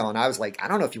stem cell. And I was like, I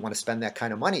don't know if you want to spend that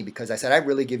kind of money, because I said, I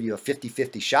really give you a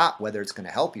 50-50 shot whether it's going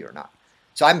to help you or not.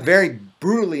 So I'm very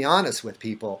brutally honest with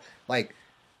people, like,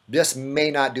 this may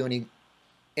not do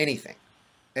anything.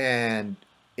 And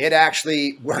it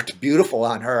actually worked beautiful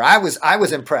on her. I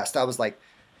was impressed. I was like,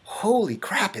 holy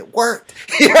crap, it worked.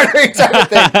 You know what I mean? Type of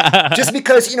thing. Just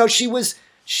because,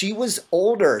 she was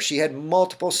older. She had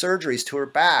multiple surgeries to her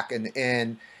back,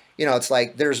 and it's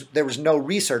like there was no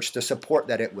research to support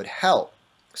that it would help.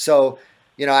 So,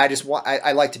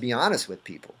 I like to be honest with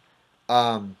people.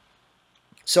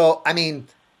 So, I mean,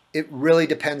 it really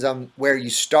depends on where you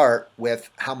start with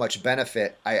how much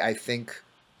benefit I think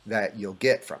that you'll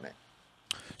get from it.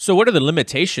 So what are the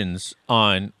limitations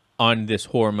on this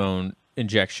hormone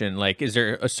injection? Like, is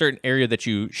there a certain area that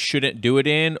you shouldn't do it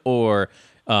in, or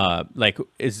like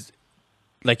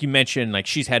you mentioned, like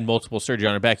she's had multiple surgery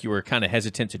on her back, you were kind of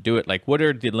hesitant to do it. Like, what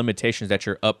are the limitations that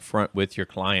you're upfront with your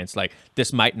clients? Like,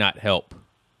 this might not help.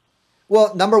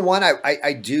 Well, number one, I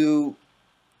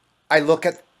look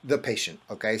at the patient.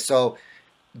 Okay, so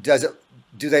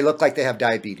do they look like they have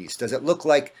diabetes? Does it look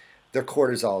like their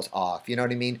cortisol is off? You know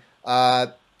what I mean?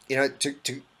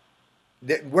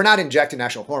 We're not injecting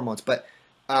actual hormones, but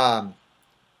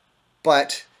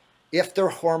if their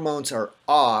hormones are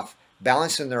off,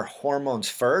 balancing their hormones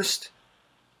first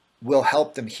will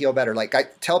help them heal better. Like I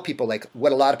tell people, like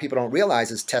what a lot of people don't realize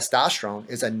is testosterone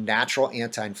is a natural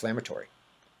anti-inflammatory.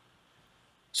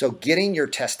 So getting your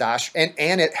testosterone,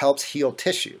 and it helps heal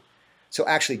tissue. So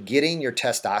actually getting your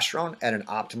testosterone at an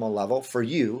optimal level for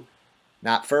you,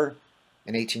 not for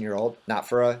an 18-year-old, not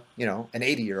for an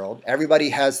 80-year-old.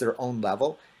 Everybody has their own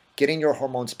level. Getting your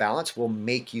hormones balanced will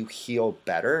make you heal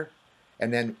better.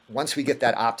 And then once we get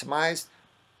that optimized,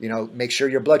 make sure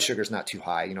your blood sugar is not too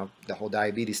high, the whole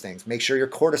diabetes things. Make sure your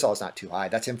cortisol is not too high.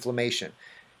 That's inflammation.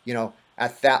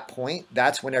 At that point,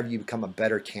 that's whenever you become a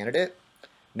better candidate.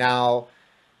 Now,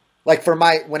 like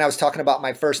when I was talking about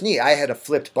my first knee, I had a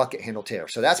flipped bucket handle tear.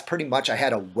 So that's pretty much, I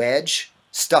had a wedge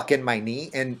stuck in my knee.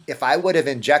 And if I would have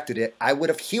injected it, I would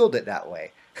have healed it that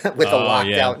way with a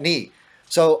locked out knee.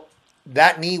 So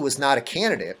that knee was not a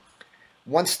candidate.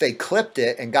 Once they clipped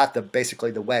it and got basically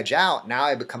the wedge out, now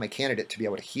I become a candidate to be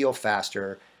able to heal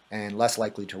faster and less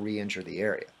likely to re-injure the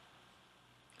area.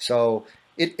 So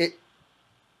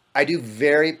I do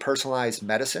very personalized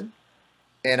medicine.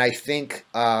 And I think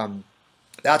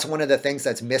that's one of the things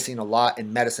that's missing a lot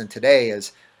in medicine today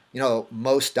is,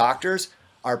 most doctors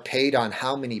are paid on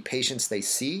how many patients they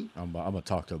see. I'm going to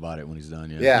talk to about it when he's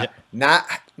done. Yeah.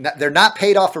 They're not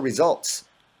paid off of results.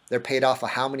 They're paid off of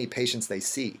how many patients they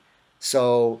see.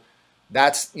 So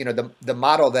that's, the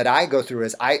model that I go through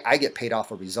is I get paid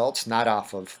off of results, not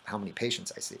off of how many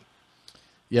patients I see.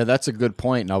 Yeah, that's a good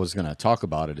point. And I was going to talk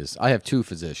about it is I have two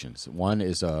physicians. One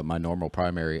is my normal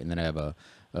primary, and then I have a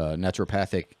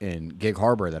naturopathic in Gig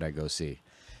Harbor that I go see.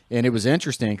 And it was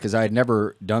interesting because I had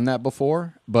never done that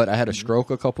before, but I had a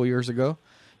stroke a couple years ago.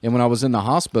 And when I was in the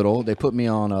hospital, they put me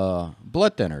on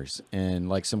blood thinners and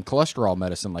like some cholesterol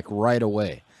medicine like right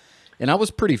away. And I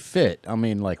was pretty fit. I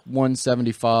mean, like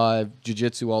 175,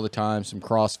 jiu-jitsu all the time, some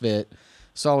CrossFit.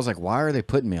 So I was like, why are they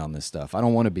putting me on this stuff? I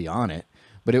don't want to be on it.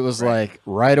 But it was like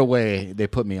right away they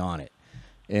put me on it.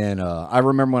 And I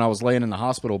remember when I was laying in the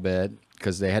hospital bed,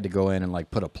 because they had to go in and like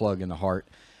put a plug in the heart,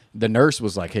 the nurse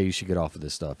was like, hey, you should get off of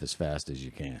this stuff as fast as you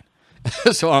can.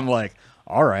 So I'm like,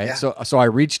 all right. Yeah. So I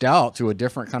reached out to a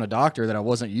different kind of doctor that I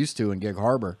wasn't used to in Gig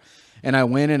Harbor. And I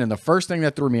went in, and the first thing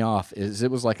that threw me off is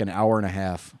it was like an hour and a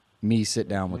half me sit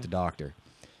down with the doctor.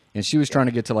 And she was trying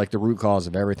to get to like the root cause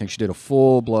of everything. She did a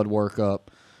full blood workup,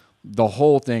 the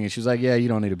whole thing. And she was like, yeah, you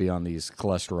don't need to be on these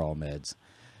cholesterol meds.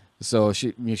 So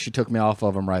she took me off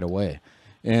of them right away.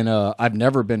 And I've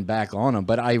never been back on them,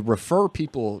 but I refer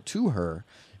people to her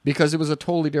because it was a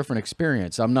totally different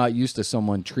experience. I'm not used to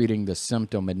someone treating the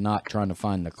symptom and not trying to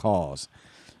find the cause.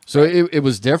 So it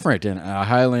was different, and I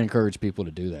highly encourage people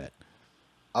to do that.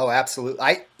 Oh,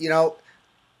 absolutely.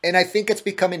 And I think it's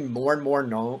becoming more and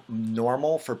more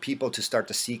normal for people to start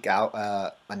to seek out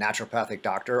a naturopathic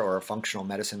doctor or a functional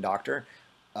medicine doctor.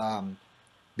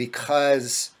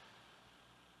 because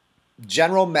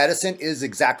general medicine is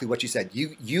exactly what you said.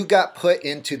 You got put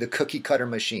into the cookie cutter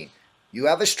machine. You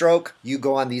have a stroke, you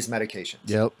go on these medications.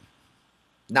 Yep.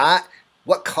 Not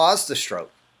what caused the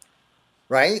stroke,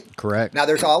 right? Correct. Now,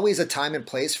 there's always a time and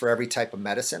place for every type of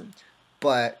medicine,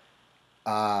 but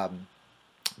the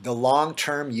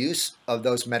long-term use of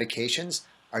those medications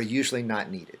are usually not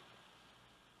needed.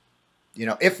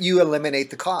 If you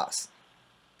eliminate the cause.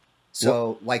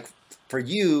 So, like for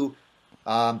you,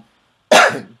 do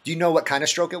you know what kind of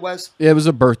stroke it was? It was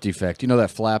a birth defect. You know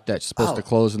that flap that's supposed to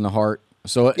close in the heart?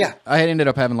 So Yeah. I had ended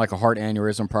up having like a heart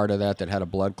aneurysm part of that had a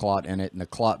blood clot in it, and the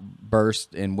clot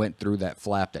burst and went through that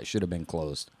flap that should have been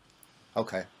closed.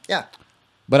 Okay. Yeah.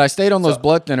 But I stayed on those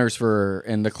blood thinners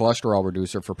and the cholesterol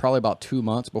reducer for probably about 2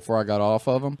 months before I got off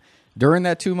of them. During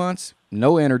that 2 months,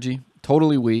 no energy,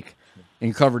 totally weak,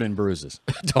 and covered in bruises.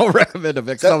 Don't recommend it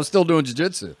because I was still doing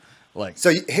jiu-jitsu.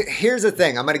 So here's the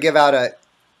thing. I'm going to give out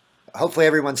hopefully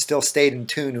everyone still stayed in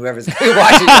tune, whoever's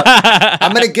watching.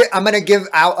 I'm going to give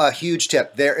out a huge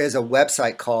tip. There is a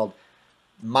website called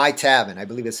MyTavin. I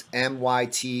believe it's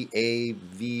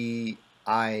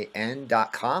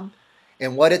mytavin.com.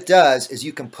 And what it does is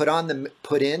you can put in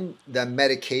the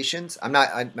medications. I'm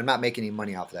not making any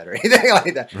money off of that or anything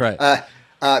like that. Right.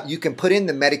 You can put in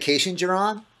the medications you're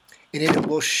on, and it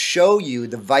will show you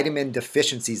the vitamin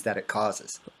deficiencies that it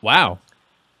causes. Wow.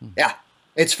 Yeah,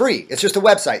 it's free. It's just a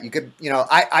website. You could,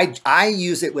 I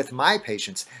use it with my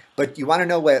patients. But you want to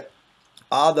know what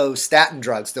all those statin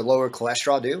drugs, the lower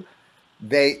cholesterol, do?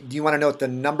 Do you want to know what the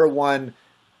number one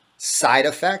side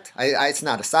effect? It's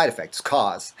not a side effect. It's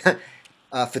cause.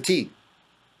 Fatigue.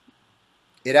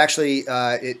 It actually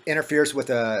it interferes with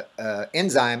a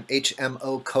enzyme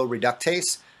HMO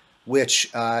co-reductase,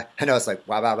 which I know it's like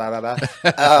wow.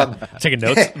 Taking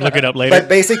notes, look it up later. But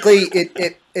basically,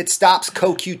 it stops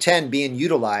CoQ10 being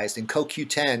utilized, and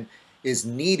CoQ10 is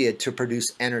needed to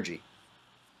produce energy.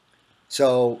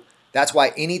 So that's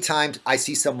why anytime I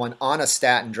see someone on a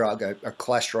statin drug, a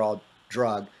cholesterol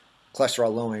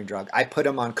lowering drug, I put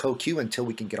them on CoQ until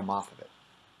we can get them off of it.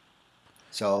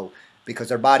 So, because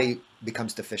their body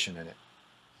becomes deficient in it.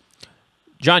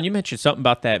 John, you mentioned something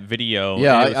about that video.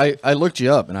 Yeah, I looked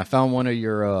you up, and I found one of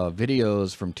your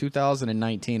videos from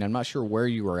 2019. I'm not sure where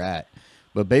you were at,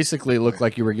 but basically it looked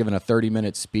like you were giving a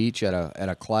 30-minute speech at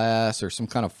a class or some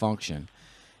kind of function.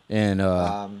 And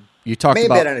you talked may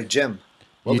have about... been at a gym.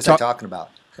 What was I talking about?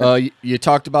 You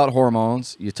talked about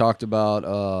hormones. You talked about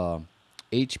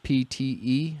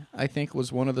HPTE, I think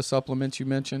was one of the supplements you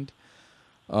mentioned.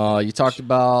 You talked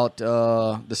about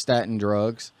the statin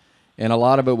drugs, and a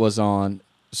lot of it was on,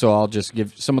 so I'll just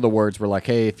give some of the words were like,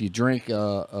 hey, if you drink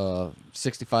a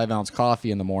 65-ounce coffee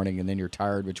in the morning and then you're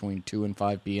tired between 2 and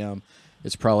 5 p.m.,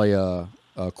 it's probably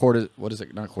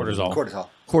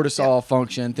cortisol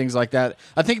function, things like that.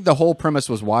 I think the whole premise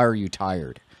was, why are you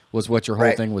tired? Was what your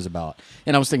whole thing was about.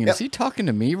 And I was thinking, is he talking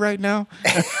to me right now?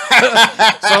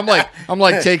 So I'm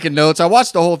like taking notes. I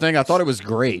watched the whole thing. I thought it was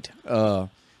great.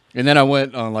 And then I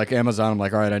went on like Amazon. I'm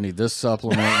like, all right, I need this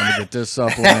supplement. I'm going to get this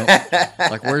supplement.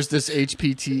 Like, where's this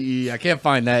HPTE? I can't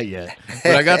find that yet.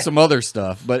 But I got some other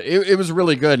stuff. But it was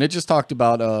really good. And it just talked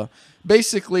about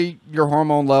basically your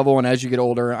hormone level. And as you get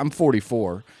older, I'm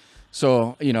 44.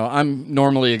 So, I'm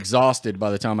normally exhausted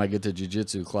by the time I get to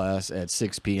jiu-jitsu class at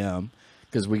 6 p.m.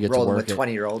 because we get Rolling to work with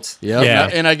 20-year-olds. Yeah.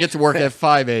 And I get to work at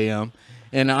 5 a.m.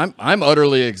 And I'm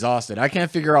utterly exhausted. I can't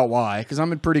figure out why because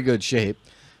I'm in pretty good shape.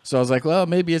 So I was like, well,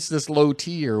 maybe it's this low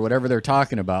T or whatever they're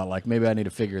talking about. Like, maybe I need to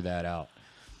figure that out.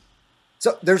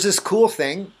 So there's this cool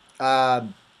thing. The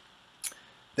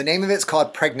name of it's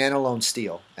called pregnenolone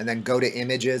steel. And then go to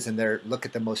images and look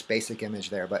at the most basic image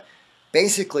there. But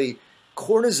basically,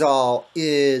 cortisol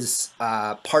is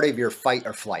part of your fight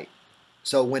or flight.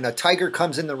 So when a tiger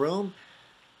comes in the room,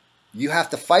 you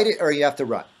have to fight it or you have to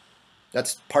run.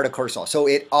 That's part of cortisol. So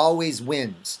it always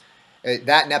wins.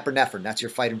 That and epinephrine, that's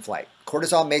your fight and flight.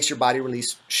 Cortisol makes your body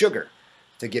release sugar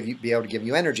to be able to give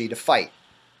you energy to fight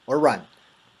or run.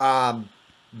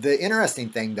 The interesting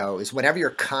thing, though, is whenever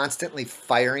you're constantly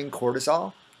firing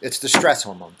cortisol, it's the stress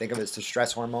hormone. Think of it as the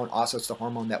stress hormone. Also, it's the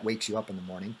hormone that wakes you up in the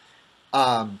morning.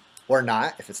 Or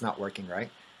not, if it's not working right.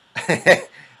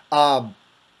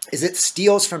 Is it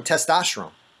steals from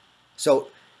testosterone. So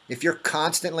if you're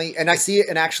constantly, and I see it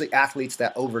in actually athletes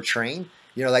that overtrain,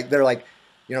 they're like,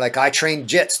 I train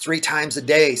jits 3 times a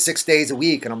day, 6 days a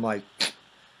week. And I'm like,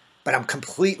 but I'm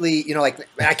completely,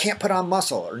 I can't put on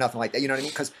muscle or nothing like that. You know what I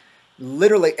mean? Because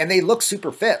literally, and they look super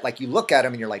fit. Like you look at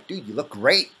them and you're like, dude, you look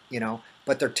great,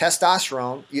 but their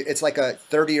testosterone, it's like a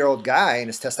 30-year-old guy and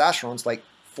his testosterone's like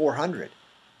 400,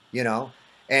 and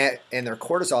their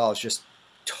cortisol is just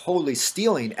totally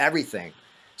stealing everything.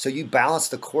 So you balance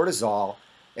the cortisol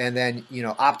and then,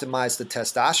 optimize the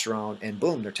testosterone, and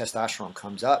boom, their testosterone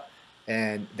comes up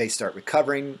and they start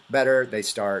recovering better. They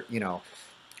start,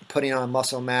 putting on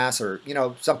muscle mass, or,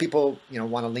 some people,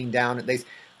 want to lean down. They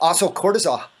also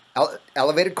cortisol,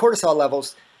 elevated cortisol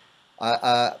levels.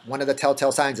 One of the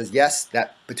telltale signs is, yes,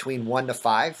 that between 1 to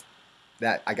 5,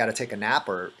 that I got to take a nap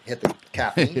or hit the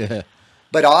caffeine, Yeah.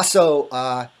 but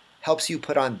also helps you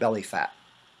put on belly fat.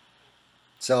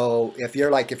 So if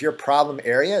your problem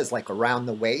area is like around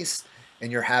the waist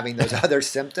and you're having those other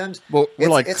symptoms, Well, we're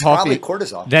like it's coffee. probably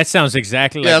cortisol. That sounds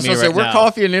exactly Yeah, like so me I say right we're now.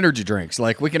 coffee and energy drinks.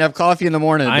 Like we can have coffee in the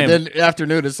morning, but then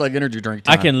afternoon it's like energy drink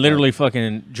time. I can literally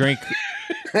fucking drink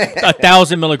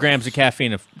 1,000 milligrams of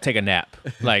caffeine and take a nap.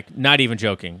 Like, not even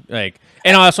joking. Like,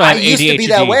 and I also have ADHD. used to be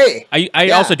that way.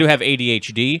 I also do have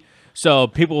ADHD. So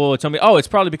people will tell me, oh, it's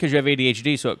probably because you have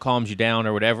ADHD, so it calms you down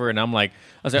or whatever. And I'm like,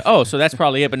 I was like, oh, so that's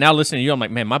probably it. But now listening to you, I'm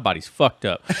like, man, my body's fucked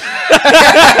up.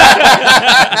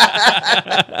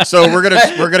 So we're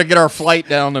gonna get our flight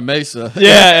down to Mesa.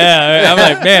 Yeah. I'm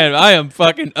like, man, I am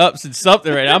fucking up since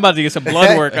something right now. I'm about to get some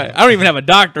blood work. I don't even have a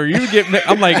doctor. You get me.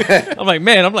 I'm like,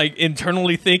 man, I'm like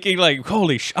internally thinking like,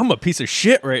 holy, I'm a piece of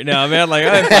shit right now, man. Like,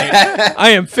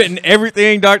 I am fitting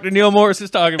everything Dr. Neil Morris is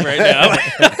talking right now.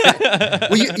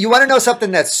 Well, you want to know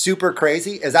something that's super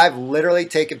crazy? Is I've literally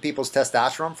taken people's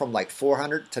testosterone from like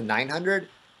 400 to 900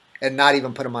 and not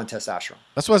even put them on testosterone.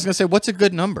 That's what I was gonna say. What's a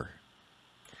good number?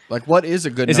 Like, what is a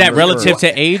good Is number? that relative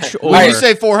to age? Or When you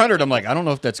say 400, I'm like, I don't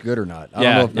know if that's good or not. I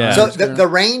Yeah, don't know if yeah. So the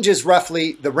range is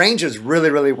really,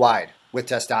 really wide with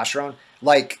testosterone.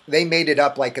 Like they made it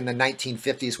up like in the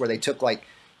 1950s where they took like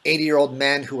 80-year-old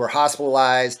men who were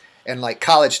hospitalized and like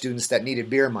college students that needed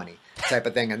beer money type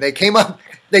of thing. And they came up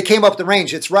the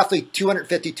range. It's roughly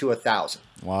 250 to 1,000.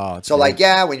 Wow. That's So good. like,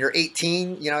 yeah, when you're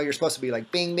 18, you're supposed to be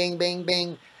like bing, bing, bing,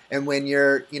 bing. And when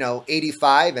you're,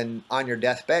 85 and on your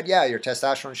deathbed, yeah, your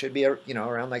testosterone should be,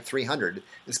 around like 300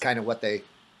 is kind of what they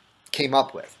came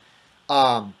up with.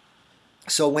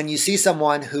 So when you see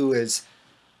someone who is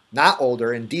not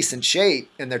older, in decent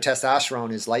shape, and their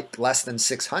testosterone is like less than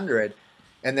 600,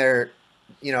 and they're,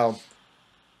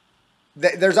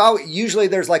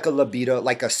 there's like a libido,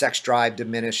 like a sex drive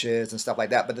diminishes and stuff like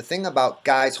that. But the thing about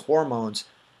guys' hormones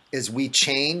is we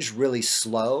change really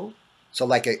slow. So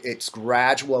like it's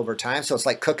gradual over time. So it's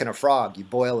like cooking a frog. You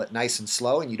boil it nice and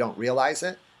slow and you don't realize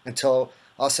it until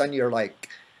all of a sudden you're like,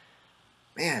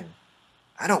 man,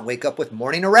 I don't wake up with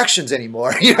morning erections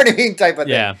anymore. You know what I mean? Type of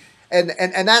thing. Yeah. And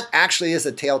that actually is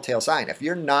a telltale sign. If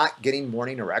you're not getting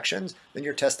morning erections, then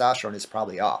your testosterone is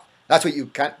probably off. That's what you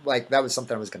kind of, like, that was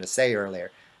something I was going to say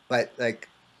earlier. But like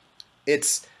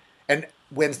and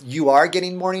when you are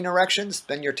getting morning erections,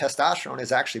 then your testosterone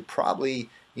is actually probably,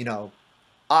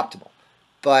 optimal.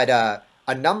 But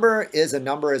a number is a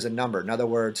number is a number. In other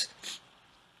words,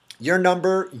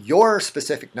 your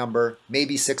specific number may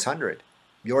be 600.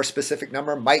 Your specific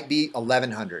number might be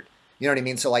 1,100. You know what I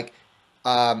mean? So like,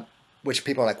 which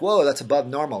people are like, whoa, that's above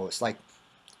normal. It's like,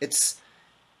 it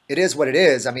is what it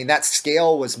is. I mean, that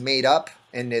scale was made up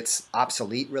and it's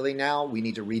obsolete really now. We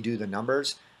need to redo the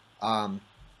numbers.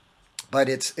 But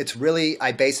it's really,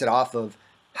 I base it off of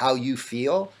how you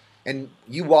feel. And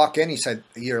you walk in,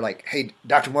 you're like, hey,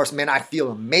 Dr. Morris, man, I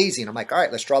feel amazing. I'm like, all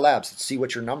right, let's draw labs. Let's see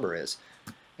what your number is.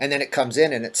 And then it comes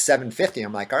in and it's 750.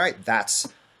 I'm like, all right, that's,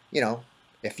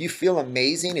 if you feel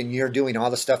amazing and you're doing all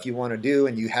the stuff you want to do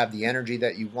and you have the energy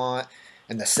that you want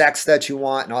and the sex that you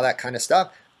want and all that kind of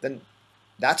stuff, then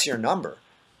that's your number.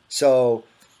 So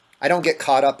I don't get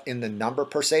caught up in the number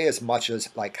per se as much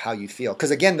as like how you feel. Because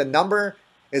again, the number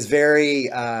is very,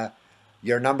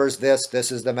 your number's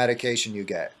this is the medication you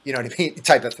get. You know what I mean?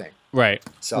 Type of thing. Right.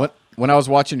 So when I was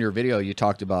watching your video, you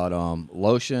talked about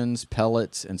lotions,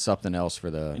 pellets, and something else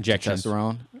for the Injections.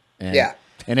 testosterone. And, Yeah.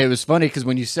 And it was funny because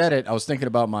when you said it, I was thinking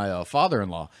about my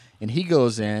father-in-law. And he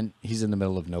goes in. He's in the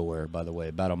middle of nowhere, by the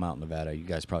way, Battle Mountain, Nevada. You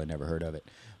guys probably never heard of it.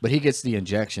 But he gets the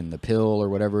injection, the pill or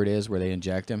whatever it is where they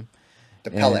inject him.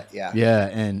 the pellet, yeah. Yeah,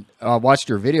 and I watched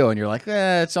your video, and you're like,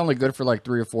 it's only good for like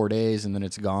 3 or 4 days, and then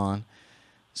it's gone.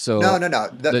 So No.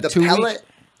 The 2 pellet. weeks-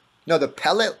 No, the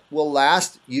pellet will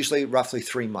last usually roughly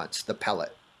 3 months. The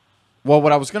pellet. Well,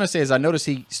 what I was going to say is I noticed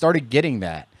he started getting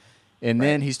that, and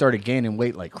then he started gaining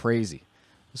weight like crazy.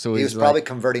 So He he's was probably like,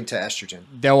 converting to estrogen.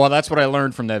 yeah, well, that's what I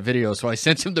learned from that video. So I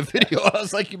sent him the video. I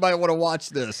was like, you might want to watch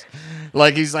this.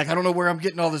 Like, he's like, I don't know where I'm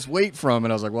getting all this weight from.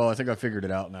 And I was like, well, I think I figured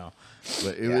it out now.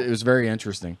 But it was very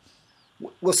interesting.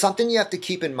 Well, something you have to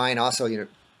keep in mind also,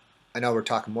 I know we're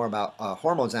talking more about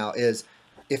hormones now, is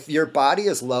if your body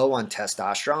is low on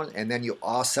testosterone and then you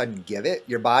all of a sudden give it,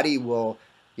 your body will,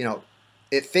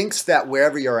 it thinks that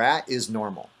wherever you're at is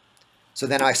normal. So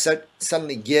then I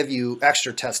suddenly give you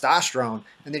extra testosterone,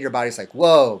 and then your body's like,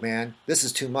 whoa, man, this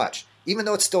is too much. Even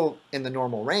though it's still in the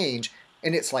normal range,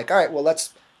 and it's like, all right, well,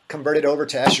 let's convert it over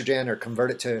to estrogen or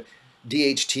convert it to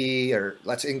DHT, or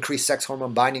let's increase sex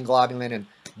hormone binding globulin and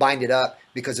bind it up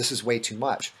because this is way too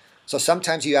much. So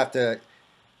sometimes you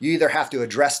either have to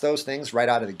address those things right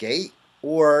out of the gate,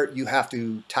 or you have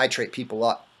to titrate people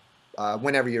up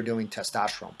whenever you're doing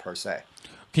testosterone per se.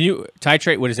 Can you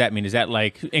titrate? What does that mean? Is that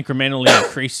like incrementally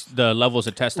increase the levels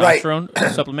of testosterone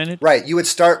supplemented? Right. You would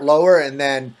start lower, and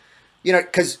then,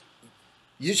 because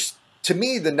to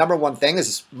me, the number one thing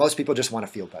is most people just want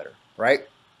to feel better, right?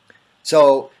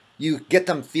 So you get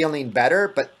them feeling better,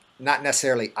 but not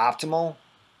necessarily optimal.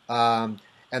 And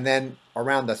then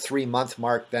around the 3-month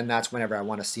mark, then that's whenever I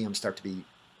want to see them start to be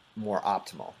more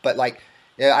optimal. But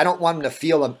I don't want them to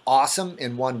feel awesome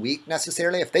in 1 week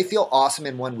necessarily. If they feel awesome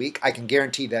in 1 week, I can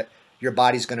guarantee that your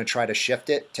body's going to try to shift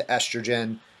it to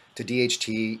estrogen, to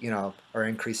DHT, or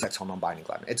increase sex hormone binding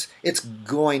globulin. It's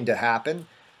going to happen.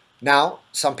 Now,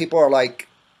 some people are like,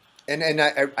 and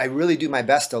I really do my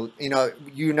best to,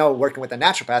 working with a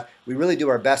naturopath, we really do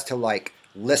our best to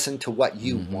listen to what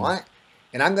you want.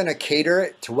 And I'm going to cater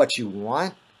it to what you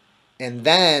want. And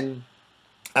then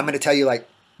I'm going to tell you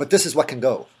but this is what can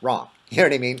go wrong. You know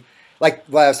what I mean? Like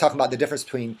what I was talking about, the difference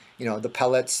between, the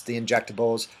pellets, the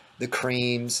injectables, the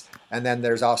creams, and then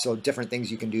there's also different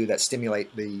things you can do that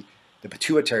stimulate the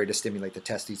pituitary to stimulate the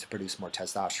testes to produce more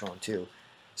testosterone too.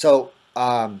 So,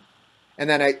 and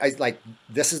then I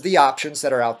this is the options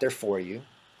that are out there for you.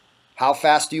 How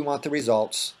fast do you want the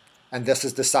results? And this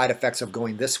is the side effects of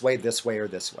going this way, or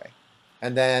this way.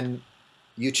 And then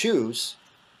you choose,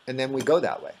 and then we go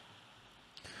that way.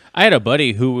 I had a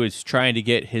buddy who was trying to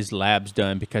get his labs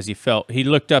done because he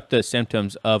looked up the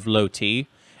symptoms of low T,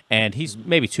 and he's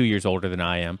maybe 2 years older than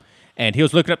I am. And he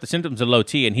was looking up the symptoms of low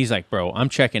T, and he's like, bro, I'm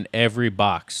checking every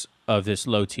box of this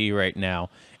low T right now.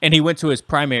 And he went to his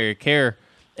primary care,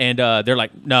 and they're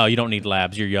like, no, you don't need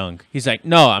labs. You're young. He's like,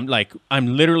 no,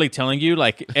 I'm literally telling you,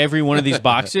 every one of these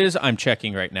boxes I'm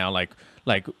checking right now,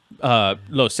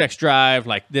 low sex drive,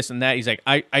 this and that. He's like,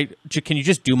 can you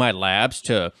just do my labs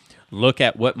to look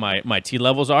at what my T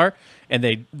levels are?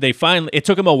 And they finally, it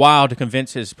took him a while to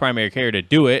convince his primary care to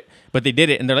do it, but they did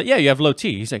it, and they're like, yeah, you have low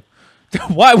T. He's like,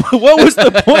 why? What was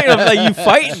the point of you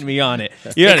fighting me on it?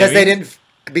 You know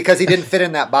because he didn't fit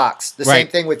in that box. The Right. same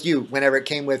thing with you. Whenever it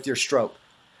came with your stroke,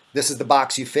 this is the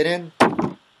box you fit in.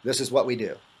 This is what we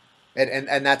do,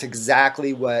 and that's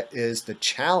exactly what is the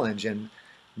challenge in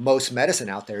most medicine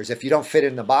out there. Is if you don't fit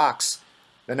in the box,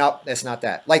 then no, it's not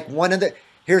that.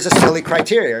 Here's a silly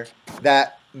criteria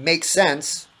that makes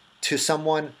sense to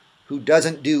someone who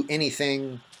doesn't do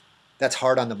anything that's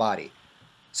hard on the body.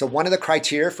 So one of the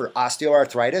criteria for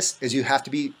osteoarthritis is you have to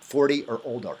be 40 or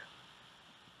older.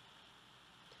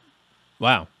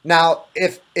 Wow. Now,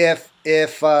 if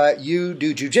you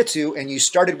do jiu-jitsu and you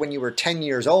started when you were 10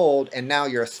 years old and now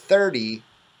you're 30,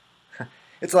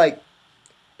 it's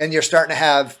and you're starting to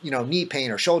have, knee pain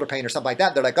or shoulder pain or something like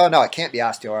that, they're like, oh, no, it can't be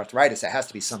osteoarthritis. It has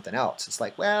to be something else. It's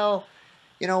like, well,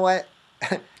 you know what?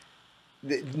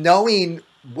 Knowing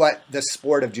what the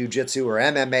sport of jiu-jitsu or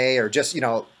MMA or just,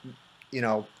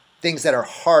 things that are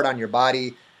hard on your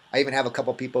body. I even have a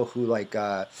couple people who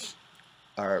are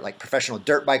professional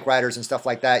dirt bike riders and stuff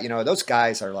like that. Those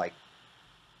guys are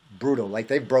brutal.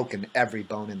 They've broken every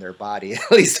bone in their body, at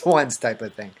least once type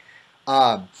of thing.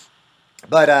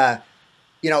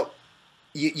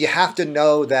 You have to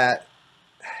know that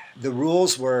the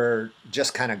rules were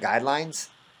just kind of guidelines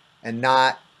and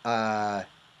not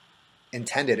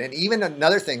intended. And even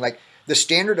another thing, the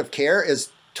standard of care is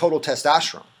total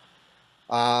testosterone.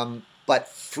 But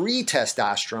free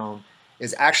testosterone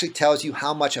actually tells you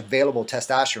how much available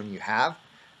testosterone you have.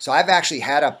 So I've actually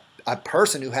had a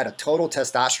person who had a total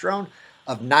testosterone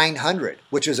of 900,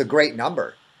 which is a great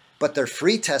number, but their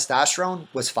free testosterone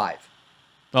was 5.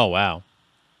 Oh, wow.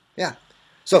 Yeah.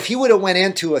 So if he would have went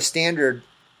into a standard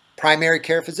primary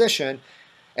care physician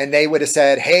and they would have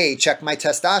said, hey, check my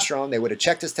testosterone, they would have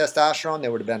checked his testosterone. They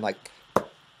would have been like,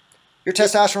 your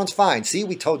testosterone's fine. See,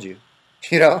 we told you,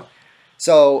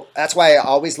 So that's why I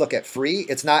always look at free.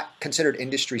 It's not considered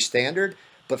industry standard,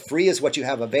 but free is what you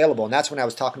have available. And that's when I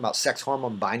was talking about sex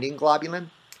hormone binding globulin.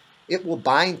 It will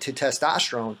bind to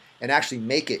testosterone and actually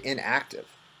make it inactive.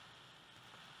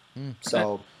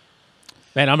 So...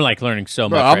 Man, I'm learning so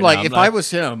much. Bro, I'm right now. if I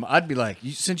was him, I'd be like,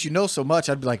 since you know so much,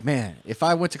 I'd be like, man, if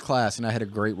I went to class and I had a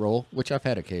great role, which I've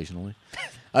had occasionally,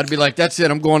 I'd be like, that's it.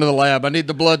 I'm going to the lab. I need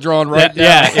the blood drawn right now.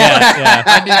 Yeah.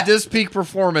 I need this peak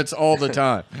performance all the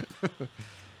time.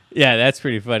 Yeah, that's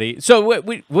pretty funny. So,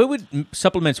 what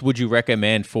supplements would you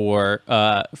recommend for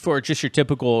just your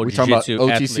typical We talking about jiu-jitsu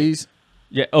athlete? OTCs?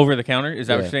 Yeah, over the counter. Is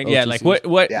that what Yeah, you're saying? Yeah, like OTCs.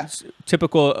 what Yeah.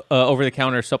 typical over the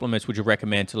counter supplements would you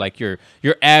recommend to like your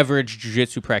average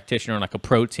jiu-jitsu practitioner, like a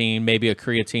protein, maybe a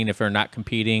creatine if they're not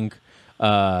competing,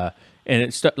 and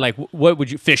it's like what would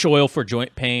you fish oil for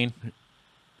joint pain?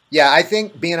 Yeah, I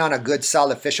think being on a good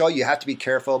solid fish oil, you have to be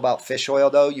careful about fish oil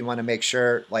though. You want to make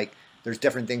sure like there's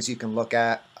different things you can look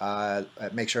at.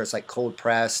 Make sure it's like cold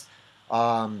pressed.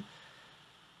 Um,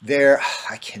 there,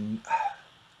 I can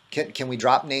we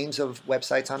drop names of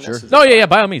websites on Sure. this? Is No, this yeah, fine? yeah,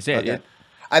 by all means, yeah, Okay. yeah.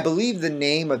 I believe the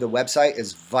name of the website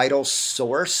is Vital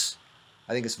Source.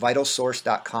 I think it's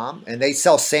vitalsource.com. And they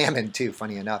sell salmon too,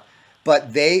 funny enough.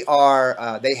 But they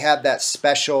have that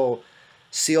special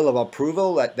seal of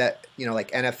approval that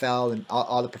like NFL and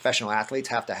all the professional athletes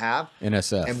have to have.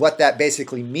 NSF. And what that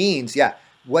basically means, yeah,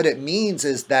 what it means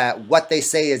is that what they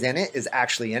say is in it is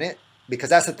actually in it. Because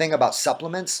that's the thing about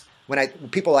supplements. When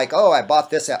people are like, oh, I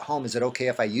bought this at home. Is it okay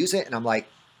if I use it? And I'm like,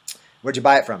 where'd you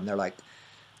buy it from? And they're like,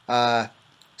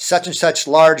 such and such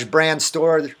large brand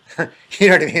store. You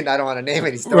know what I mean? I don't want to name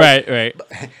any stores. Right.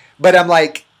 But I'm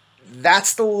like,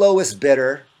 that's the lowest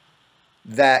bidder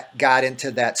that got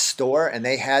into that store, and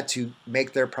they had to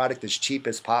make their product as cheap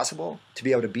as possible to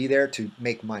be able to be there to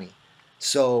make money.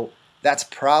 So that's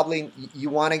probably, you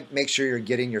want to make sure you're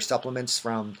getting your supplements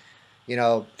from,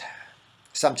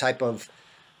 some type of,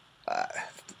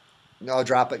 I'll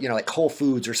drop it, like Whole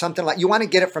Foods or something like. You want to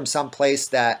get it from some place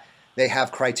that they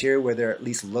have criteria where they're at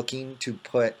least looking to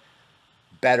put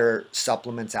better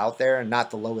supplements out there and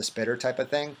not the lowest bidder type of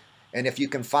thing. And if you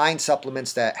can find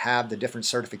supplements that have the different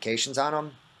certifications on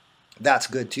them, that's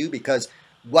good too, because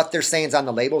what they're saying is on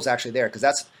the label is actually there. Because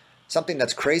that's something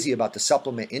that's crazy about the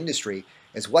supplement industry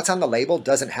is what's on the label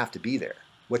doesn't have to be there,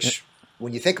 which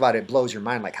when you think about it, it blows your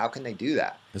mind. Like, how can they do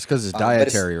that? It's because it's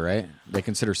dietary, right? They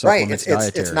consider supplements right.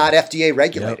 dietary. It's not FDA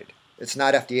regulated. Yep. It's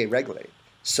not FDA regulated.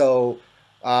 So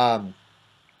I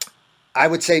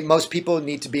would say most people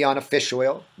need to be on a fish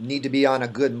oil, need to be on a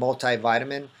good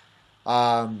multivitamin.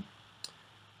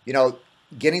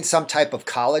 Getting some type of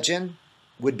collagen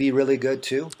would be really good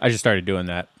too. I just started doing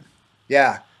that.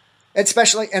 Yeah.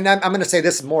 Especially, and I'm going to say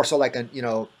this is more so like a,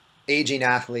 aging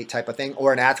athlete type of thing,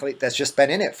 or an athlete that's just been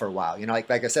in it for a while.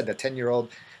 Like I said, the 10-year-old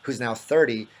who's now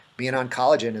 30 being on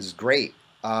collagen is great.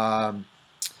 I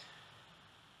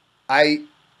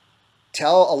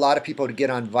tell a lot of people to get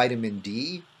on vitamin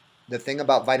D. The thing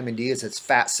about vitamin D is it's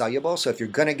fat soluble. So if you're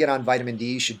going to get on vitamin D,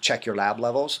 you should check your lab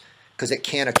levels, because it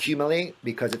can accumulate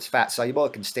because it's fat soluble.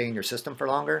 It can stay in your system for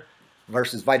longer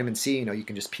versus vitamin C, you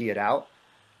can just pee it out.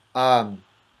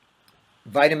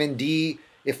 Vitamin D,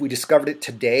 if we discovered it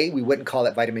today, we wouldn't call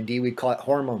it vitamin D. We'd call it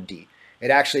hormone D.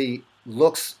 It actually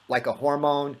looks like a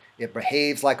hormone. It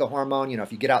behaves like a hormone.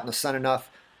 If you get out in the sun enough,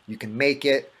 you can make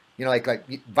it. Like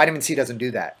vitamin C doesn't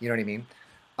do that. You know what I mean?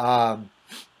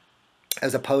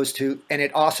 As opposed to, and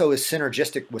it also is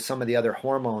synergistic with some of the other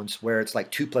hormones where it's like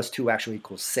 2 + 2 actually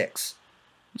equals 6.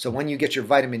 So when you get your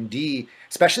vitamin D,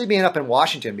 especially being up in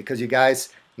Washington, because you guys,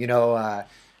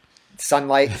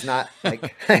 sunlight is not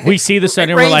like We see the sun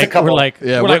and rains a we're couple. like,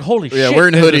 holy shit. Yeah, we're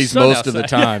in there's the hoodies sun most of the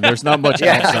outside. time. There's not much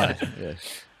Yeah. outside. Yeah.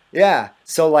 Yeah.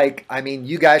 So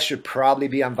you guys should probably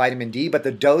be on vitamin D, but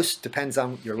the dose depends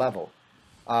on your level.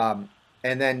 And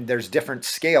then there's different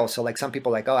scales. So some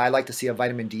people are like, oh, I like to see a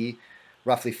vitamin D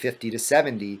roughly 50 to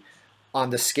 70 on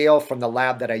the scale from the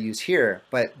lab that I use here,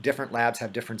 but different labs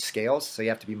have different scales. So you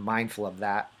have to be mindful of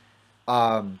that.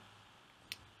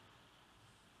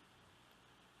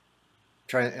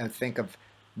 Trying to think of,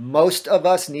 most of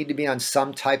us need to be on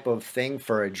some type of thing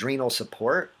for adrenal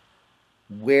support.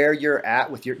 Where you're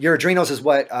at with your adrenals is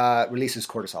what releases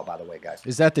cortisol, by the way, guys.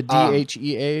 Is that the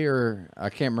DHEA or I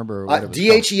can't remember what it was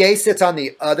called. DHEA sits on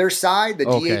the other side. The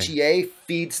Okay. DHEA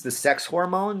feeds the sex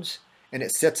hormones, and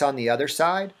it sits on the other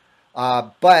side.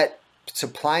 But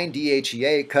supplying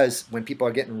DHEA, because when people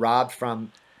are getting robbed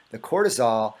from the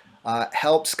cortisol,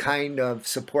 helps kind of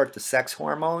support the sex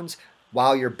hormones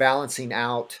while you're balancing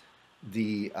out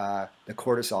the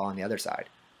cortisol on the other side.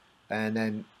 And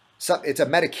then it's a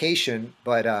medication,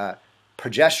 but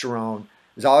progesterone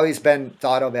has always been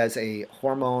thought of as a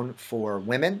hormone for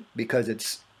women because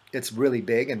it's really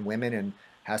big in women and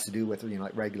has to do with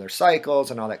like regular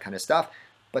cycles and all that kind of stuff.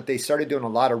 But they started doing a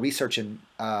lot of research in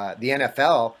the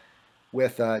NFL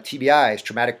with TBIs,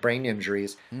 traumatic brain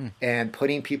injuries, and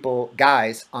putting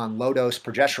guys on low dose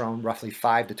progesterone, roughly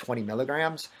 5 to 20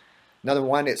 milligrams. Another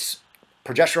one, it's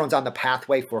progesterone's on the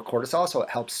pathway for cortisol, so it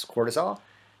helps cortisol.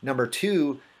 Number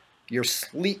 2, your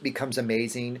sleep becomes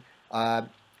amazing, and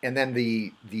then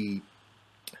the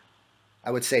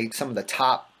I would say some of the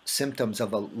top symptoms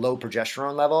of a low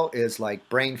progesterone level is like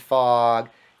brain fog,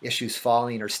 issues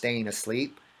falling or staying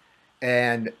asleep.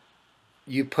 And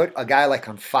you put a guy like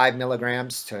on 5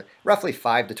 milligrams to roughly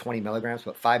 5 to 20 milligrams,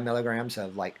 but 5 milligrams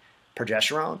of like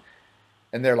progesterone,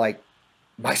 and they're like,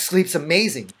 my sleep's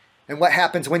amazing. And what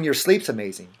happens when your sleep's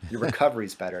amazing? Your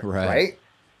recovery's better, right?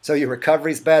 So your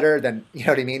recovery's better, then, you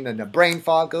know what I mean? Then the brain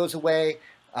fog goes away.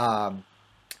 And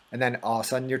then all of a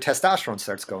sudden your testosterone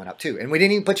starts going up too. And we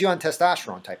didn't even put you on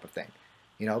testosterone type of thing,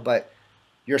 you know, but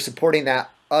you're supporting that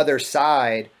other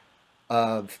side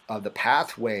of the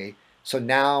pathway. So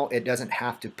now it doesn't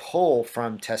have to pull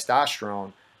from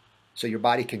testosterone. So your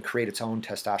body can create its own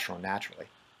testosterone naturally.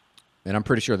 And I'm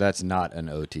pretty sure that's not an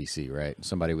OTC, right?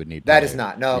 Somebody would need that. Is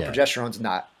not. No, yeah. Progesterone's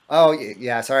not. Oh,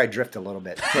 yeah. Sorry, I drift a little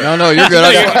bit. No, you're good.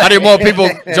 I didn't want people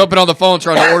jumping on the phone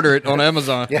trying to order it on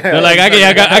Amazon. Yeah. They're like,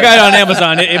 I got it on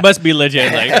Amazon. It must be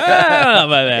legit. Like, I don't know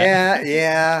about that.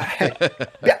 Yeah.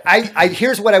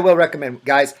 Here's what I will recommend,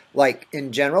 guys. Like,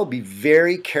 in general, be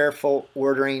very careful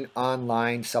ordering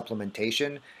online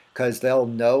supplementation, because they'll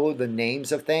know the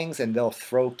names of things and they'll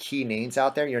throw key names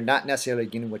out there. You're not necessarily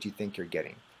getting what you think you're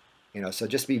getting. You know, so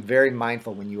just be very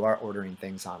mindful when you are ordering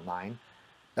things online.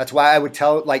 That's why I would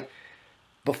tell, like,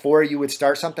 before you would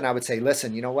start something, I would say,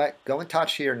 listen, you know what? Go and talk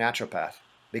to your naturopath,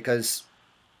 because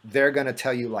they're going to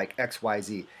tell you like X, Y,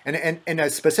 Z. And a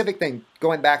specific thing,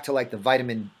 going back to like the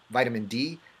vitamin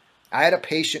D, I had a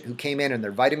patient who came in and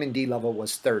their vitamin D level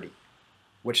was 30,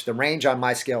 which the range on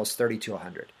my scale is 30 to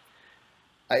 100.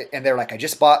 And they're like, I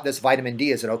just bought this vitamin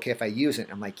D. Is it okay if I use it?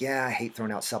 I'm like, yeah, I hate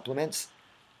throwing out supplements.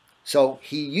 So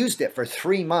he used it for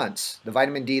 3 months, the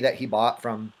vitamin D that he bought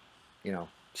from, you know,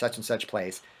 such and such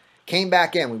place. Came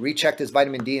back in. We rechecked his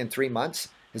vitamin D in 3 months.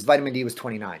 His vitamin D was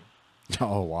 29.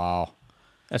 Oh, wow.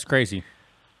 That's crazy.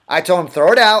 I told him,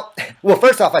 throw it out. Well,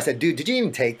 first off, I said, dude, did you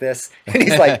even take this? And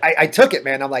he's like, I took it,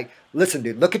 man. I'm like, listen,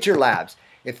 dude, look at your labs.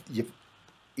 If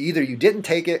either you didn't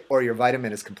take it or your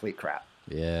vitamin is complete crap.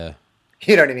 Yeah.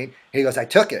 You know what I mean? He goes, I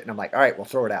took it. And I'm like, all right, well,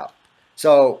 throw it out.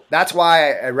 So that's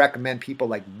why I recommend people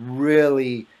like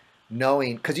really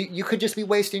knowing, because you could just be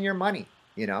wasting your money,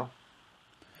 you know?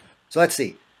 So let's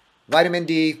see. Vitamin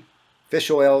D, fish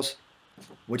oils,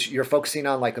 which you're focusing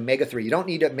on like omega-3. You don't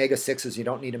need omega-6s. You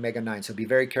don't need omega-9. So be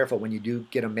very careful when you do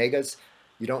get omegas.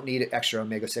 You don't need extra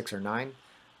omega-6 or 9.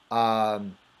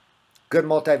 Good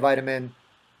multivitamin.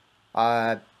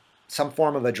 Some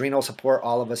form of adrenal support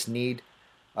all of us need.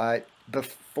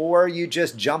 Before you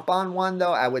just jump on one,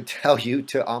 though, I would tell you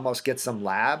to almost get some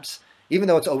labs. Even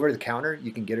though it's over the counter,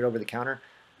 you can get it over the counter,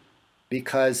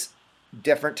 because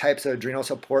different types of adrenal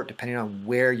support, depending on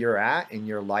where you're at in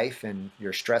your life and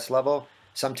your stress level.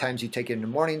 Sometimes you take it in the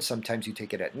morning, sometimes you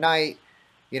take it at night.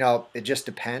 You know, it just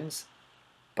depends.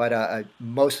 But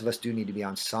most of us do need to be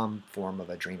on some form of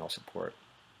adrenal support.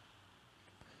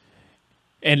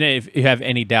 And if you have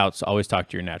any doubts, always talk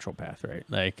to your naturopath, right?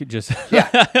 Like, just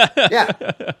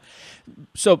yeah.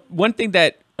 So one thing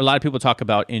that a lot of people talk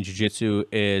about in jiu-jitsu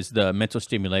is the mental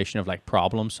stimulation of like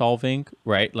problem solving,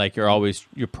 right? Like you're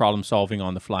problem solving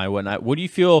on the fly and whatnot. What do you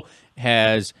feel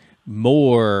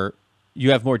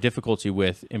you have more difficulty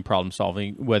with in problem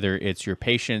solving, whether it's your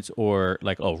patients or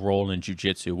like a role in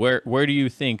jiu-jitsu? Where do you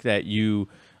think that you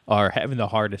are having the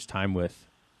hardest time with?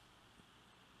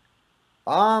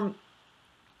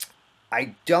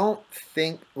 I don't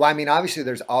think, well, I mean, obviously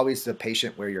there's always the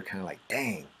patient where you're kind of like,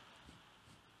 dang,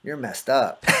 you're messed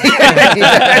up.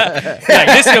 Like,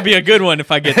 this is going to be a good one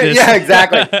if I get this. Yeah,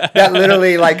 exactly. That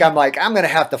literally, like, I'm going to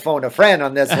have to phone a friend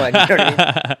on this one. You know what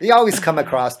I mean? You always come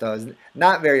across those.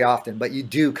 Not very often, but you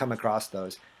do come across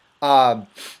those.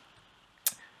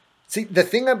 See, the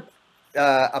thing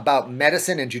about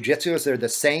medicine and jiu-jitsu is they're the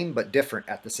same but different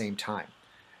at the same time.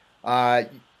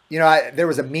 You know, there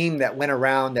was a meme that went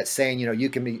around that's saying, you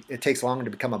know, it takes longer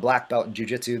to become a black belt in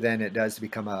jiu-jitsu than it does to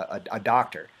become a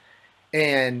doctor.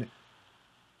 And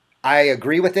I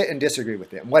agree with it and disagree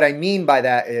with it. And what I mean by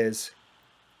that is,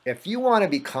 if you want to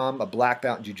become a black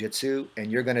belt in jiu-jitsu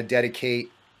and you're going to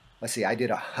dedicate, let's see, I did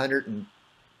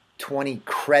 120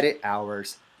 credit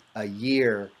hours a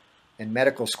year in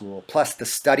medical school, plus the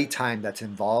study time that's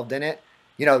involved in it.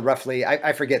 You know, roughly,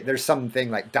 I forget, there's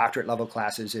something like doctorate level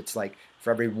classes. It's like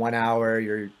for every 1 hour,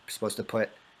 you're supposed to put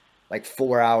like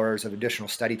 4 hours of additional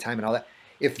study time and all that.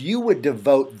 If you would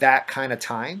devote that kind of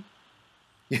time,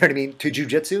 you know what I mean, to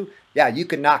jiu-jitsu, yeah, you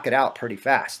could knock it out pretty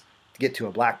fast to get to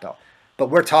a black belt. But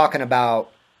we're talking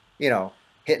about, you know,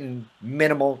 hitting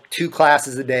minimal 2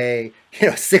 classes a day, you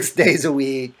know, 6 days a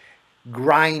week,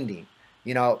 grinding,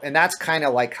 you know, and that's kind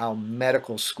of like how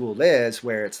medical school is,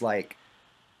 where it's like,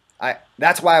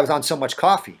 That's why I was on so much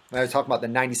coffee. I was talking about the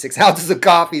 96 ounces of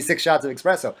coffee, 6 shots of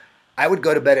espresso. I would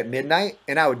go to bed at midnight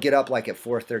and I would get up like at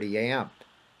 4:30 a.m.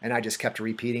 And I just kept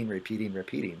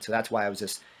repeating. So that's why I was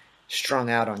just strung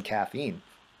out on caffeine.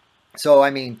 So, I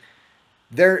mean,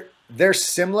 they're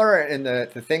similar in the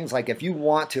things like if you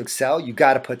want to excel, you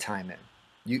got to put time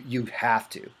in. You have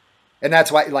to. And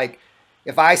that's why, like,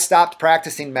 if I stopped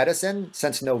practicing medicine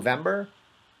since November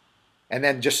and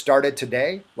then just started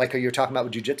today, like you're talking about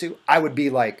with jiu-jitsu, I would be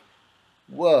like,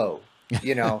 whoa,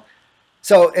 you know.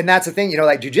 So, and that's the thing, you know,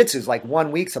 like jiu-jitsu is like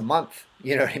 1 week's a month.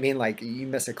 You know what I mean? Like you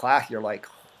miss a class, you're like,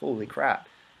 holy crap.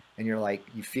 And you're like,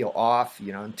 you feel off,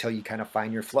 you know, until you kind of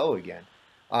find your flow again.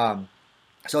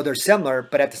 So they're similar,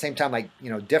 but at the same time, like,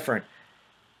 you know, different.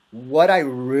 What I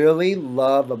really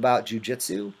love about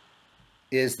jiu-jitsu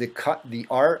is the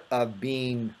art of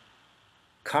being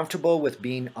comfortable with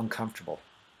being uncomfortable.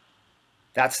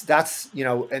 That's you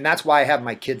know, and that's why I have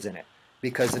my kids in it,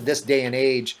 because in this day and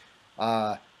age,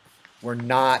 we're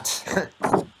not,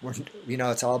 you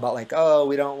know, it's all about like, oh,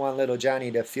 we don't want little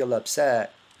Johnny to feel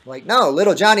upset. Like, no,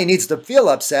 little Johnny needs to feel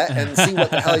upset and see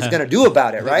what the hell he's going to do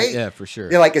about it, right? Yeah, for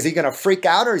sure. You're like, is he going to freak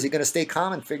out or is he going to stay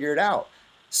calm and figure it out?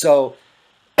 So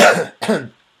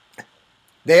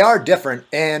they are different.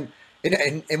 And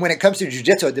when it comes to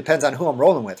jiu-jitsu, it depends on who I'm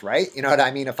rolling with, right? You know what I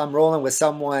mean? If I'm rolling with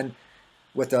someone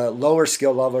with a lower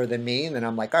skill level than me, then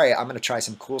I'm like, all right, I'm going to try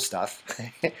some cool stuff.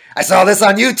 I saw this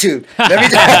on YouTube. Let me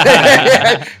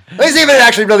see if it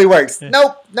actually really works.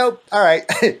 Nope. All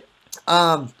right.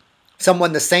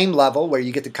 Someone the same level where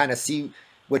you get to kind of see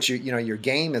what your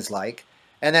game is like.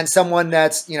 And then someone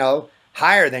that's, you know,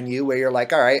 higher than you where you're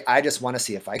like, all right, I just want to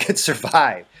see if I can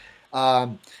survive.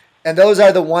 And those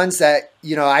are the ones that,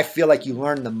 you know, I feel like you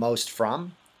learn the most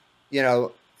from, you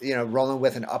know, rolling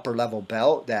with an upper level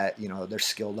belt that, you know, their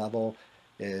skill level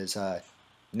is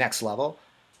next level,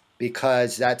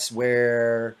 because that's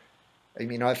where,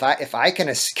 you know, if I can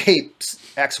escape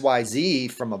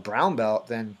XYZ from a brown belt,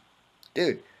 then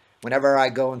dude, whenever I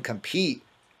go and compete,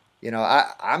 you know,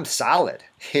 I'm solid,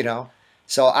 you know.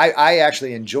 So I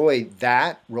actually enjoy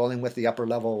that, rolling with the upper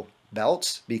level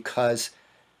belts, because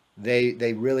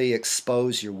they really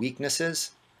expose your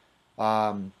weaknesses.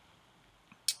 And,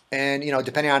 you know,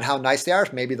 depending on how nice they are,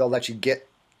 maybe they'll let you get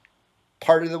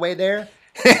part of the way there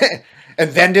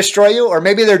and then destroy you, or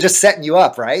maybe they're just setting you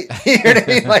up, right? You know what I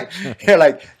mean? Like, you're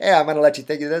like, hey, I'm going to let you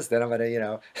think of this, then I'm going to, you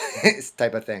know, this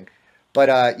type of thing.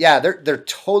 But yeah, they're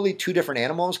totally two different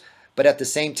animals, but at the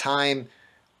same time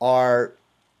are,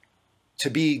 to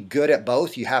be good at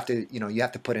both, you have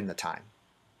to put in the time.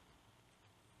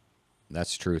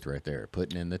 That's truth right there.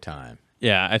 Putting in the time.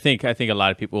 Yeah, I think a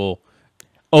lot of people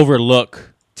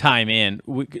overlook time in.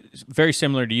 Very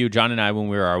similar to you, John and I, when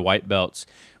we were our white belts,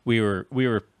 we were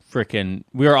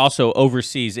also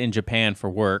overseas in Japan for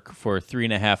work for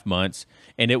 3.5 months,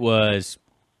 and it was,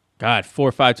 God, 4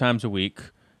 or 5 times a week.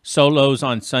 Solos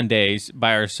on Sundays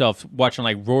by ourselves, watching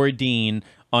like Rory Dean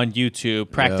on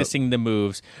YouTube, practicing the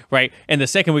moves, right? And the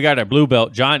second we got our blue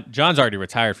belt, John's already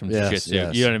retired from jiu-jitsu.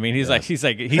 Yes. You know what I mean? He's like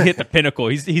he hit the pinnacle.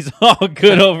 He's all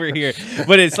good over here.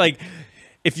 But it's like,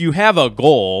 if you have a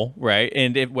goal, right,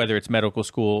 and whether it's medical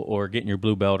school or getting your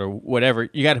blue belt or whatever,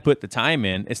 you got to put the time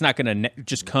in. It's not going to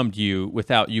just come to you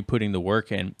without you putting the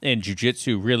work in. And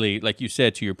jiu-jitsu really, like you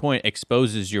said, to your point,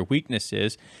 exposes your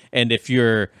weaknesses. And if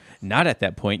you're not at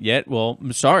that point yet, well,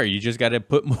 I'm sorry, you just got to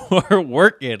put more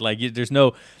work in. Like, there's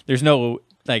no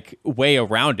like way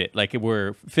around it. Like,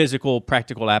 we're physical,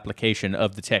 practical application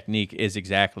of the technique is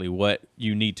exactly what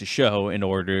you need to show in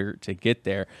order to get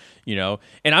there, you know.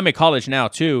 And I'm in college now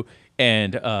too,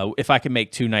 and if I can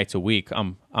make 2 nights a week,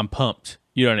 I'm pumped.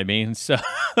 You know what I mean? So,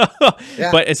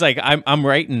 Yeah. But it's like I'm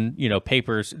writing, you know,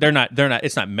 papers. They're not.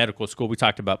 It's not medical school we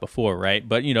talked about before, right?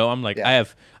 But you know, I'm like, Yeah.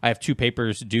 I have 2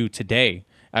 papers due today.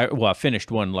 I finished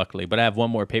one luckily, but I have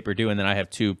 1 more paper due, and then I have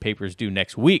 2 papers due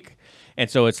next week. And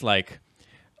so it's like,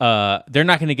 they're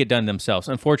not going to get done themselves.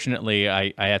 Unfortunately,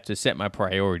 I have to set my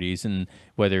priorities, and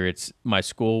whether it's my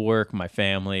schoolwork, my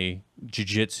family,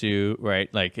 jiu-jitsu,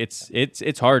 right? Like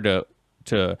it's hard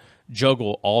to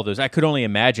juggle all those. I could only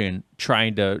imagine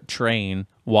trying to train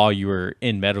while you were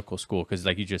in medical school, because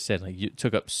like you just said, like, you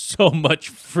took up so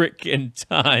much freaking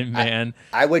time, man.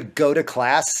 I would go to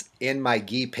class in my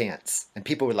gi pants, and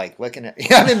people were like looking at me.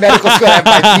 I'm in medical school. I have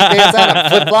my gi pants on. I'm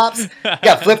flip-flops.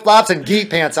 Got flip-flops and gi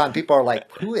pants on. People are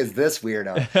like, who is this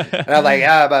weirdo? And I'm like,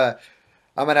 I'm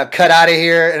going to cut out of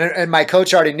here. And my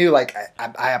coach already knew, like,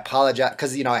 I apologize,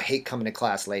 because, you know, I hate coming to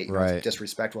class late. You know, Right. it's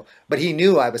disrespectful. But he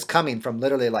knew I was coming from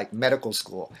literally like medical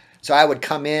school. So I would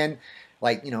come in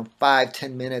like, you know,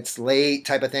 5-10 minutes late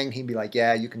type of thing. He'd be like,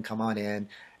 yeah, you can come on in.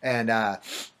 And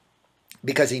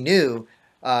because he knew,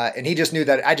 and he just knew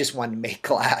that I just wanted to make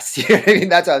class. You know what I mean?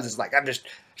 That's why I was just like,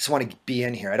 just want to be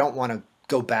in here. I don't want to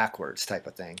go backwards type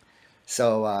of thing.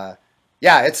 So,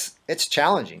 yeah, it's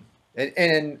challenging.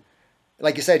 And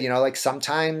like you said, like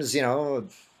sometimes,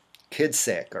 kid's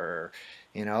sick or,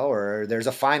 or there's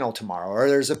a final tomorrow or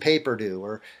there's a paper due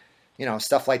or,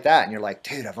 stuff like that. And you're like,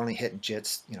 dude, I've only hit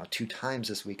jits, 2 times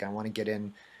this week. I want to get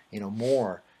in,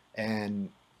 more. And,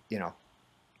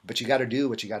 but you got to do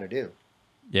what you got to do.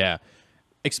 Yeah.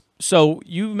 So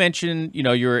you mentioned,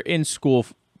 you were in school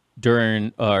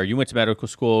during, or you went to medical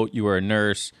school, you were a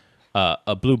nurse,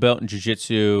 a blue belt in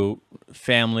jiu-jitsu,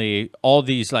 family, all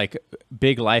these like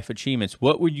big life achievements.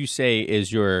 What would you say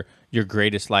is your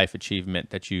greatest life achievement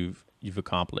that you've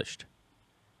accomplished?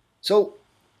 So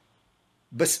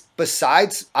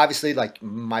besides obviously like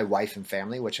my wife and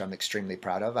family, which I'm extremely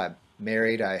proud of, I'm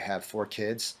married, I have 4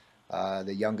 kids.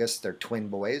 The youngest, they're twin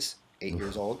boys, 8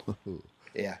 years old.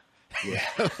 Yeah. Yeah.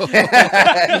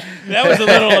 That was a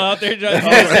little out there. Just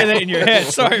say that in your head.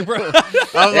 Sorry, bro.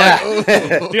 I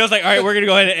was like, all right, we're going to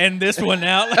go ahead and end this one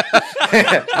now.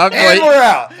 And we're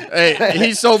out. Hey,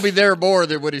 he sold me there more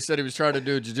than what he said he was trying to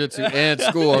do jiu-jitsu and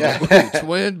school. I'm like,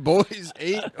 twin boys,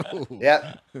 8? Ooh.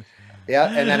 Yeah. Yeah.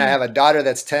 And then I have a daughter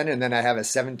that's 10, and then I have a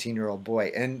 17-year-old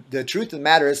boy. And the truth of the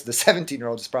matter is the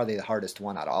 17-year-old is probably the hardest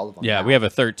one out of all of them. Yeah, now. we have a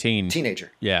 13.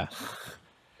 Teenager. Yeah.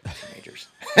 Teenagers.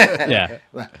 Yeah.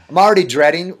 I'm already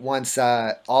dreading once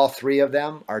all 3 of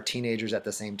them are teenagers at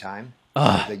the same time.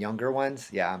 The younger ones.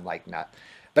 Yeah, I'm like not.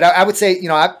 But I would say,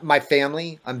 my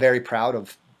family, I'm very proud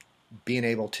of being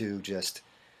able to just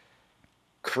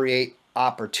create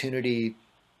opportunity.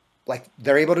 Like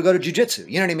they're able to go to jiu-jitsu,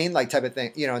 you know what I mean? Like type of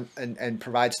thing, and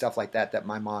provide stuff like that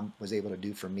my mom was able to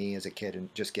do for me as a kid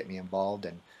and just get me involved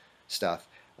and stuff.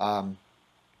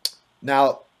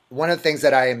 Now, one of the things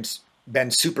that I am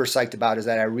been super psyched about is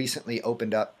that I recently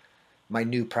opened up my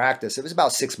new practice. It was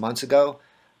about 6 months ago,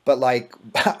 but like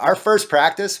our first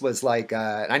practice was like,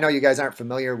 I know you guys aren't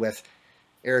familiar with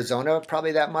Arizona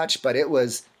probably that much, but it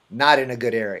was not in a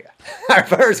good area. Our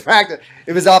first practice,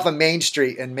 it was off of Main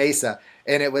Street in Mesa,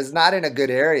 and it was not in a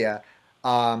good area,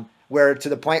 where to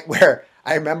the point where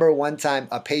I remember one time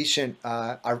a patient,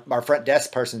 our front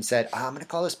desk person said, I'm going to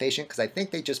call this patient because I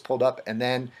think they just pulled up, and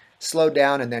then slowed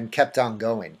down and then kept on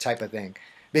going type of thing.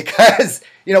 Because,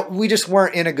 we just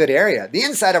weren't in a good area. The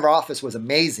inside of our office was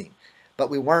amazing, but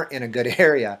we weren't in a good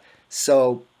area.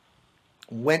 So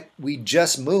when we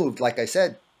just moved, like I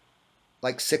said,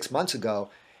 like 6 months ago,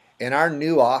 and our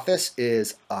new office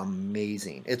is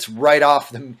amazing. It's right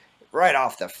off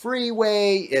the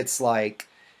freeway. It's like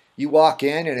you walk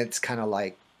in and it's kind of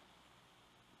like,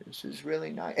 this is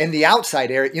really nice. And the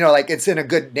outside area, like it's in a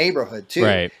good neighborhood too.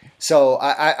 Right. So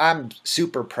I'm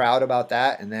super proud about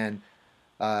that. And then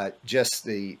just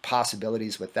the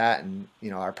possibilities with that. And,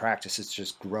 our practice is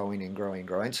just growing and growing and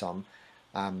growing. So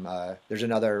there's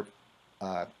another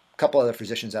couple other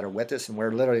physicians that are with us, and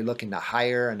we're literally looking to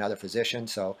hire another physician.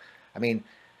 So, I mean,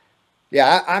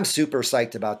 yeah, I'm super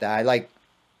psyched about that. I like,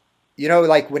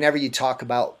 like whenever you talk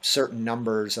about certain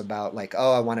numbers about like,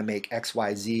 oh, I want to make X,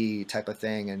 Y, Z type of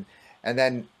thing. And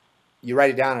then you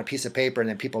write it down on a piece of paper and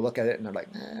then people look at it and they're like,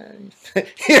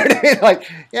 you know what I mean?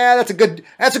 Like, yeah, that's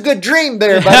a good dream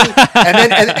there, buddy.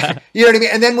 and you know what I mean?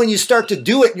 And then when you start to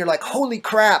do it and you're like, holy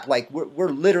crap, like we're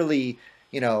literally,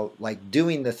 like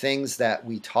doing the things that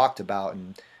we talked about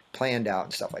and planned out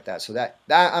and stuff like that. So that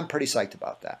I'm pretty psyched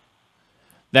about that.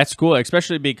 That's cool,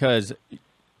 especially because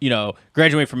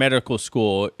graduating from medical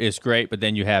school is great, but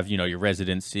then you have, your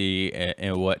residency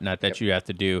and whatnot that you have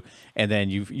to do. And then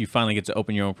you finally get to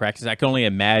open your own practice. I can only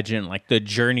imagine like the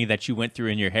journey that you went through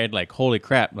in your head, like, holy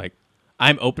crap, like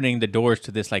I'm opening the doors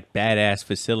to this like badass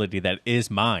facility that is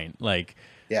mine. Like,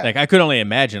 like I could only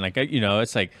imagine, like,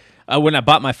 it's like when I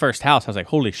bought my first house, I was like,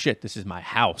 holy shit, this is my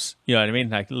house. You know what I mean?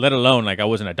 Like, let alone like I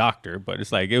wasn't a doctor, but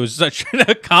it's like, it was such an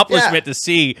accomplishment to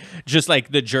see just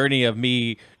like the journey of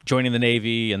me joining the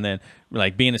Navy and then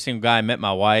like being a single guy. I met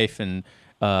my wife and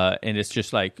it's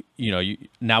just like,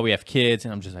 now we have kids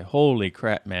and I'm just like, holy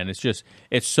crap, man.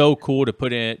 It's so cool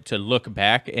to to look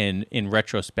back and in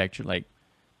retrospect, you're like,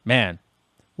 man,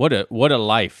 what a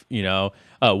life,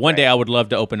 One day I would love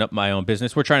to open up my own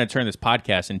business. We're trying to turn this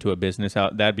podcast into a business.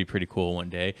 That'd be pretty cool one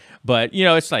day. But,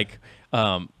 it's like,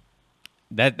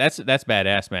 that's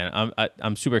badass, man.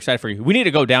 I'm super excited for you. We need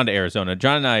to go down to Arizona.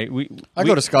 John and I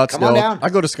go to Scottsdale. Come on down. I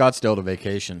go to Scottsdale to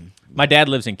vacation. My dad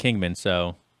lives in Kingman,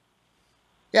 so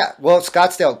yeah. Well,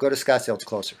 Scottsdale. Go to Scottsdale. It's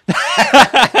closer.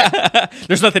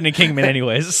 There's nothing in Kingman,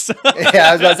 anyways. Yeah,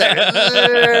 I was about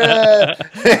to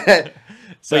say.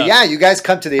 So yeah, you guys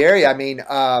come to the area. I mean,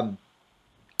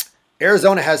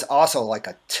 Arizona has also like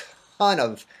a ton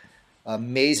of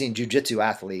amazing jiu-jitsu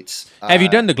athletes. Have you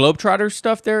done the Globetrotters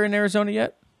stuff there in Arizona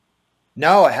yet?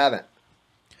 No, I haven't.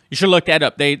 You should look that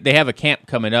up. They have a camp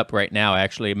coming up right now,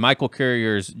 actually. Michael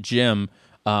Carrier's gym,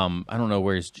 I don't know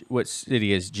what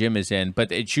city his gym is in,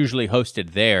 but it's usually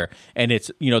hosted there. And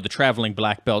it's, the traveling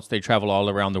black belts. They travel all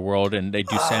around the world, and they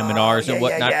do seminars and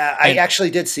whatnot. Yeah, And, I actually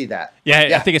did see that.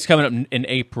 I think it's coming up in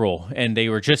April. And they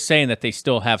were just saying that they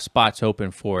still have spots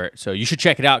open for it. So you should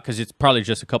check it out because it's probably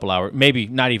just a couple hour, maybe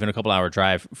not even a couple hour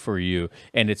drive for you.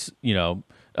 And it's,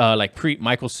 like Preet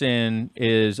Michelson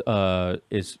is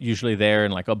usually there,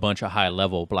 and like a bunch of high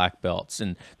level black belts,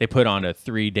 and they put on a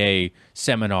 3-day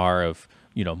seminar of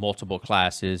multiple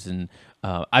classes. And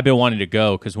I've been wanting to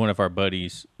go because one of our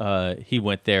buddies he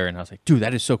went there, and I was like, dude,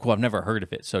 that is so cool. I've never heard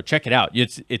of it. So check it out.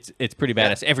 It's pretty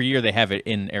badass. Every year they have it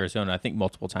in Arizona. I think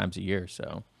multiple times a year.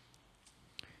 So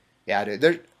yeah,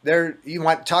 dude. You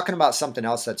want talking about something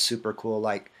else that's super cool,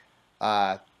 like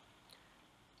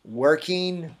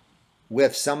working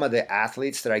with some of the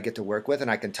athletes that I get to work with, and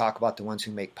I can talk about the ones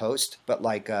who make posts, but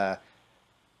like, now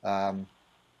I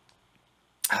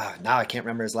can't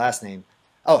remember his last name.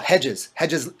 Oh, Hedges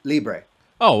Libre.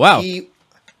 Oh, wow.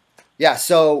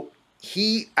 So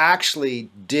he actually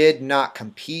did not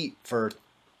compete for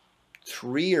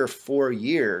 3 or 4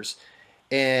 years,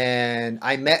 and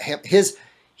I met him. He was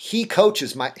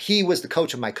the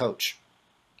coach of my coach.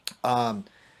 And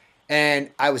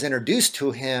I was introduced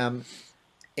to him.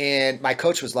 And my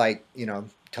coach was like,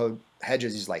 told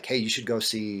Hedges, he's like, hey, you should go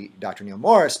see Dr. Neil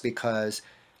Morris because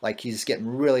like he's getting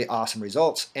really awesome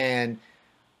results. And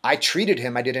I treated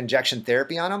him. I did injection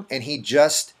therapy on him, and he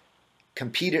just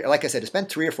competed. Like I said, it's been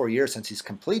 3 or 4 years since he's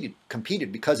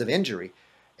competed because of injury.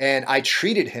 And I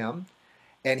treated him,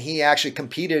 and he actually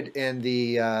competed in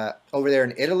the over there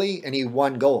in Italy, and he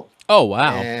won gold. Oh,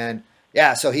 wow. And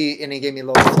yeah, so he gave me a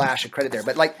little flash of credit there.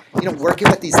 But like, working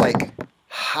with these like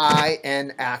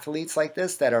high-end athletes like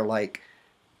this that are like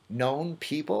known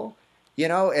people,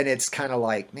 and it's kind of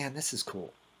like, man, this is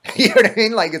cool. You know what I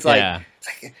mean? Like, it's like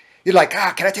you're like,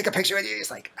 can I take a picture with you?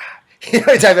 It's like,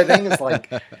 type of thing. It's like,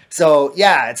 so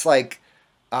yeah, it's like,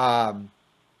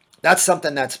 that's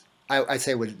something that's, I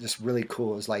say was just really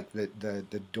cool is like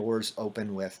the doors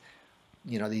open with,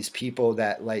 these people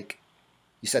that like,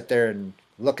 you sit there and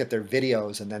look at their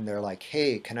videos, and then they're like,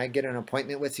 hey, can I get an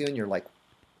appointment with you? And you're like,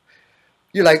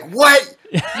 what?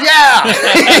 Yeah.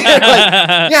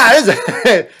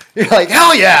 You're like,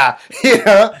 hell yeah.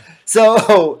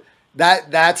 So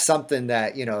that's something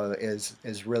that,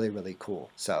 is really, really cool.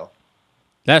 So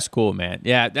that's cool, man.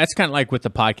 Yeah. That's kind of like with the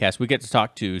podcast. We get to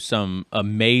talk to some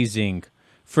amazing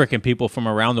freaking people from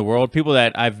around the world, people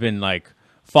that I've been like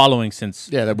following since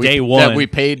day one. That we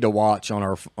paid to watch on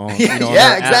our phone.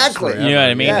 Exactly. You know what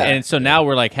I mean? Yeah. And so now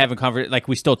we're like having conversation, like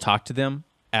we still talk to them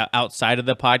outside of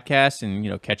the podcast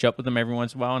and, catch up with them every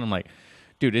once in a while. And I'm like,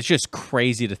 dude, it's just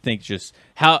crazy to think just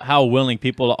how willing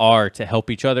people are to help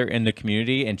each other in the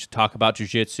community and to talk about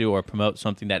jiu-jitsu or promote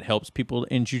something that helps people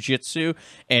in jiu-jitsu.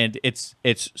 And it's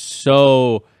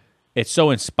so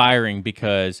inspiring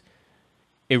because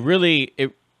it really,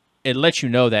 it lets you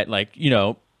know that, like,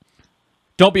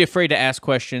 don't be afraid to ask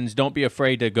questions. Don't be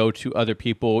afraid to go to other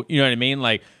people. You know what I mean?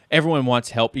 Like, everyone wants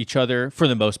to help each other for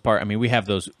the most part. I mean, we have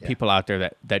those people out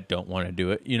there that don't want to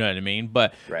do it. You know what I mean?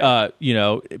 But,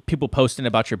 people posting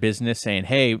about your business saying,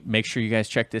 hey, make sure you guys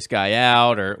check this guy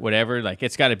out or whatever. Like,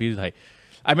 it's got to be like,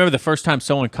 I remember the first time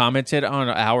someone commented on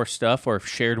our stuff or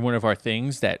shared one of our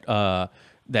things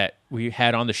that we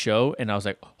had on the show, and I was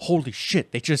like, holy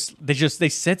shit, they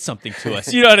said something to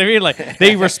us. You know what I mean? Like,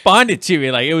 they responded to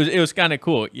me. Like, it was kind of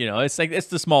cool. It's like, it's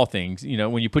the small things,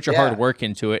 when you put your hard work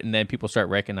into it and then people start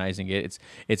recognizing it,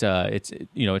 it's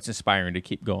inspiring to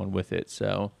keep going with it.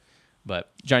 So,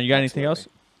 but John, you got anything else?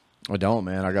 I don't,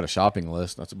 man. I got a shopping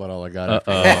list. That's about all I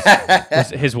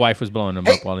got. His wife was blowing him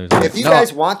up while he was if you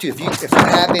guys want to, if you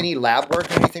have any lab work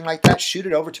or anything like that, shoot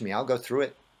it over to me. I'll go through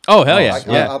it. Oh, hell yeah.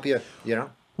 I'll help you,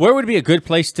 Where would be a good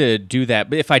place to do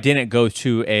that if I didn't go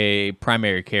to a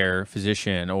primary care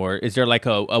physician? Or is there like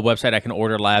a website I can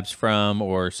order labs from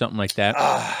or something like that?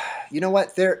 You know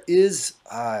what? There is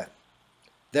a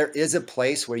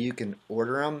place where you can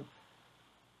order them.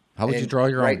 How would you draw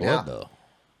your own blood, though?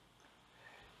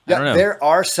 I don't know. There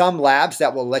are some labs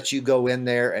that will let you go in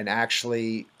there and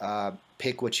actually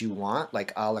pick what you want,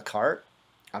 like a la carte.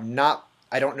 I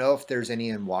don't know if there's any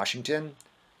in Washington.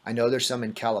 I know there's some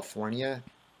in California.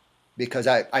 Because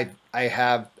I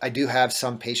do have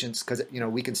some patients, because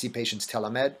we can see patients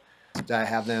telemed, that I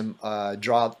have them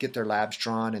get their labs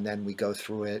drawn, and then we go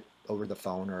through it over the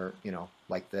phone or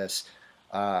like this.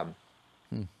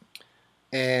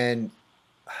 and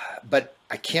but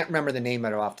I can't remember the name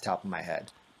of it off the top of my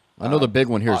head. I know the big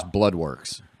one here is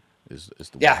Bloodworks. Is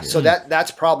the one Yeah, here. so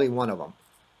that's probably one of them.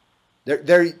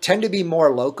 They tend to be more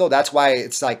local. That's why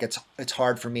it's like it's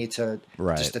hard for me to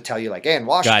just to tell you like, hey, in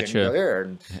Washington Gotcha. you go here,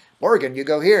 and Oregon you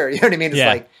go here. You know what I mean? It's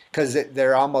like because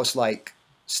they're almost like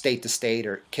state to state,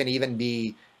 or can even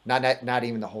be not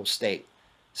even the whole state.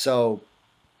 So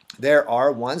there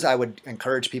are ones I would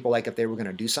encourage people, like if they were going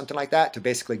to do something like that, to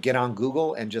basically get on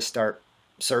Google and just start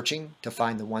searching to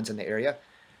find the ones in the area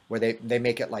where they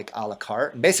make it like a la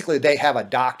carte, and basically they have a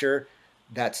doctor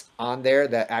that's on there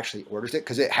that actually orders it,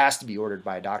 because it has to be ordered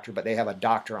by a doctor, but they have a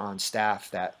doctor on staff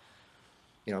that,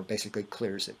 you know, basically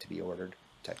clears it to be ordered,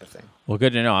 type of thing. Well,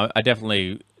 good to know. I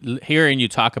definitely, hearing you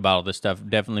talk about all this stuff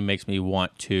definitely makes me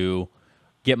want to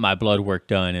get my blood work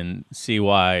done and see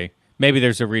why. Maybe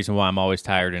there's a reason why I'm always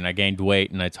tired and I gained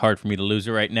weight and it's hard for me to lose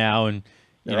it right now. And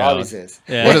there always is.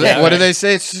 Yeah, what do they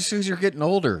say? It's just because you're getting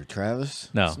older, Travis.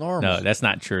 No, it's normal. no, that's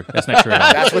not true. That's not true at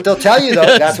all. That's what they'll tell you,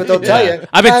 though. That's what they'll tell you.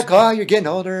 You're getting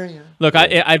older. Yeah. Look,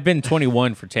 I've been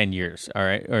 21 for 10 years, all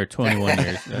right, or 21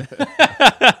 years.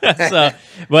 So,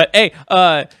 but hey,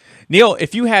 Neil,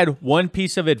 if you had one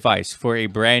piece of advice for a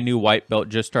brand new white belt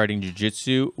just starting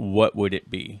jiu-jitsu, what would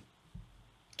it be?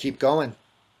 Keep going.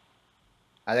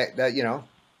 I think that, you know,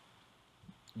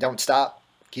 don't stop.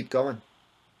 Keep going.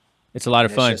 It's a lot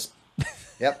of fun.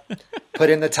 Yep. Put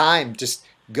in the time. Just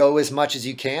go as much as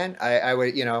you can. I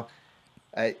would, you know,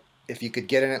 if you could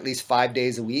get in at least 5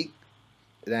 days a week,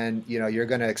 then, you know, you're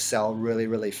going to excel really,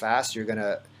 really fast.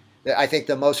 I think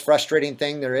the most frustrating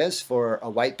thing there is for a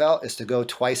white belt is to go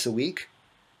twice a week.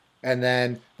 And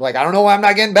then like, I don't know why I'm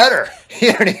not getting better. You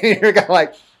know what I mean? You're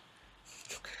like,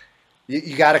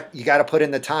 you gotta put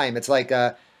in the time. It's like,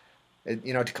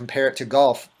 you know, to compare it to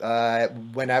golf,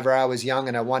 whenever I was young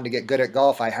and I wanted to get good at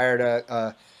golf, I hired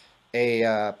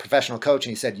a professional coach,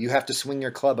 and he said, you have to swing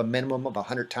your club a minimum of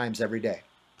 100 times every day.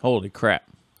 Holy crap.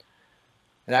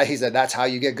 And he said, that's how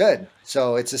you get good.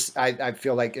 So it's just, I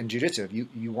feel like in jiu-jitsu, if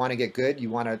you want to get good, you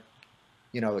want to,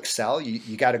 you know, excel,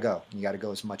 you got to go. You got to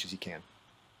go as much as you can.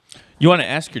 You want to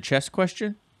ask your chess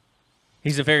question?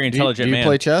 He's a very intelligent man. Do you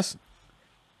play chess?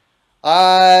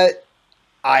 I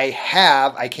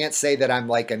have. I can't say that I'm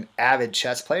like an avid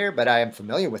chess player, but I am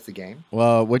familiar with the game.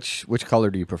 Well, which color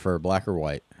do you prefer, black or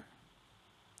white?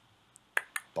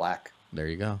 Black. There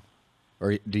you go.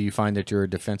 Or do you find that you're a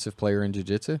defensive player in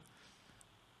jiu-jitsu?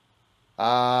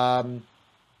 Do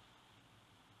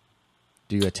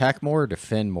you attack more or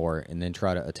defend more and then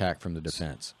try to attack from the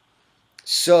defense?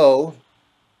 So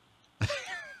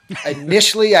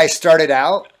initially I started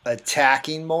out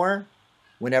attacking more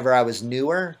whenever I was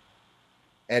newer.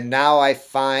 And now I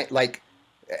find, like,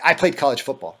 I played college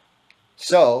football.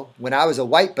 So when I was a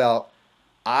white belt,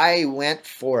 I went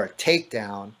for a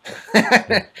takedown,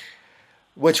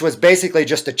 which was basically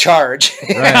just a charge.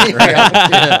 Right.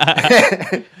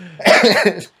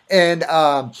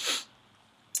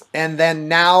 And then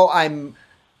now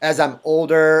as I'm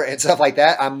older and stuff like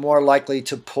that, I'm more likely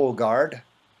to pull guard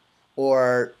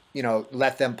or, you know,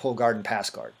 let them pull guard and pass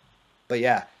guard. But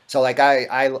yeah. So like I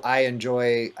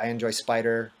enjoy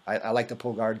spider. I like to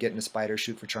pull guard, get into spider,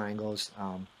 shoot for triangles.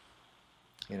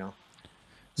 You know.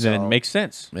 Then it makes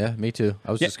sense. Yeah, me too.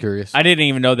 I was just curious. I didn't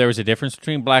even know there was a difference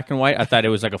between black and white. I thought it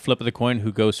was like a flip of the coin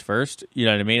who goes first. You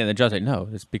know what I mean? And then John's like, no,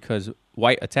 it's because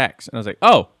white attacks. And I was like,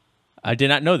 oh, I did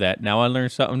not know that. Now I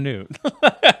learned something new.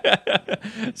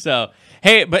 So,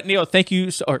 hey, but Neil, thank you.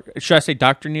 Or should I say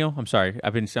Dr. Neil? I'm sorry.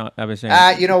 I've been saying.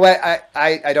 You know what?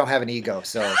 I don't have an ego,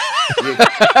 so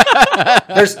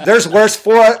there's worse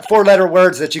four-letter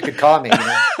words that you could call me. You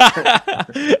know?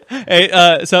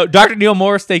 Hey, so Dr. Neil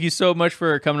Morris, thank you so much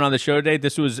for coming on the show today.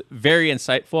 This was very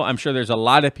insightful. I'm sure there's a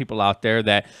lot of people out there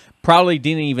that probably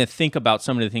didn't even think about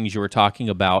some of the things you were talking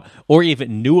about or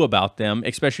even knew about them,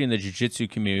 especially in the jiu-jitsu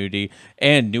community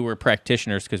and newer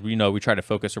practitioners, because we try to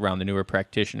focus around the newer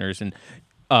practitioners. And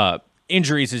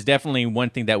injuries is definitely one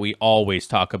thing that we always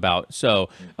talk about. So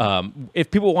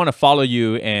if people want to follow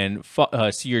you and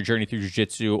see your journey through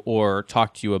jiu-jitsu or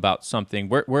talk to you about something,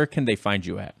 where can they find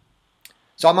you at?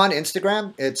 So I'm on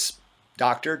Instagram. It's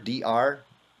Dr.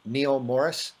 Neil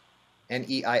Morris,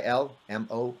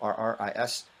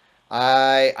 NeilMorris.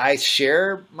 I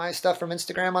share my stuff from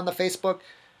Instagram on the Facebook.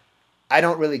 I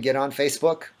don't really get on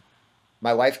Facebook.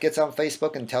 My wife gets on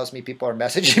Facebook and tells me people are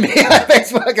messaging me on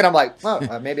Facebook, and I'm like,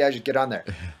 oh, maybe I should get on there.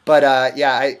 But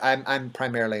yeah, I'm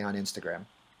primarily on Instagram.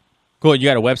 Cool. You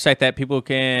got a website that people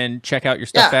can check out your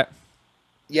stuff at?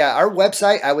 Yeah, our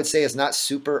website, I would say, is not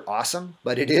super awesome,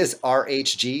 but it is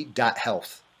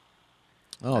rhg.health.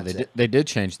 Oh, they did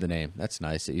change the name. That's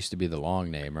nice. It used to be the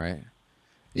long name, right?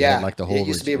 Yeah, like the whole. It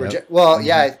used to be well,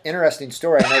 yeah. Interesting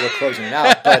story. I know we're closing it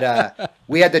out, but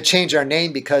we had to change our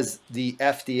name because the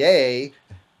FDA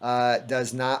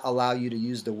does not allow you to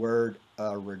use the word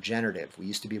regenerative. We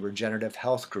used to be Regenerative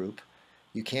Health Group.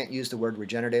 You can't use the word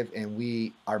regenerative,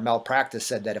 and our malpractice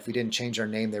said that if we didn't change our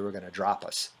name, they were going to drop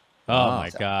us. Oh my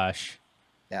gosh.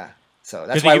 Yeah, so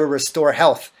that's why we Restore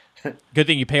Health. Good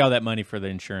thing you pay all that money for the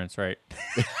insurance, right?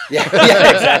 Yeah,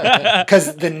 exactly.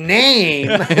 Because the name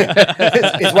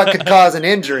is what could cause an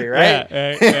injury, right?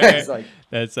 Yeah, it's like,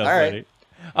 that's so funny. Right.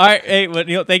 All right. Hey, well,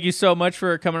 Neil, thank you so much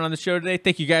for coming on the show today.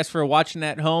 Thank you guys for watching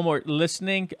at home or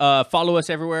listening. Follow us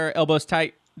everywhere,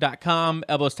 elbowstight.com,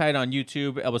 Elbows Tight on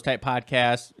YouTube, Elbows Tight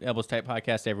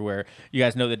Podcast everywhere. You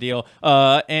guys know the deal.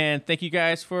 And thank you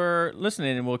guys for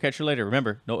listening, and we'll catch you later.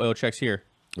 Remember, no oil checks here.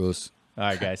 All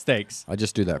right, guys. Thanks. I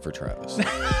just do that for Travis.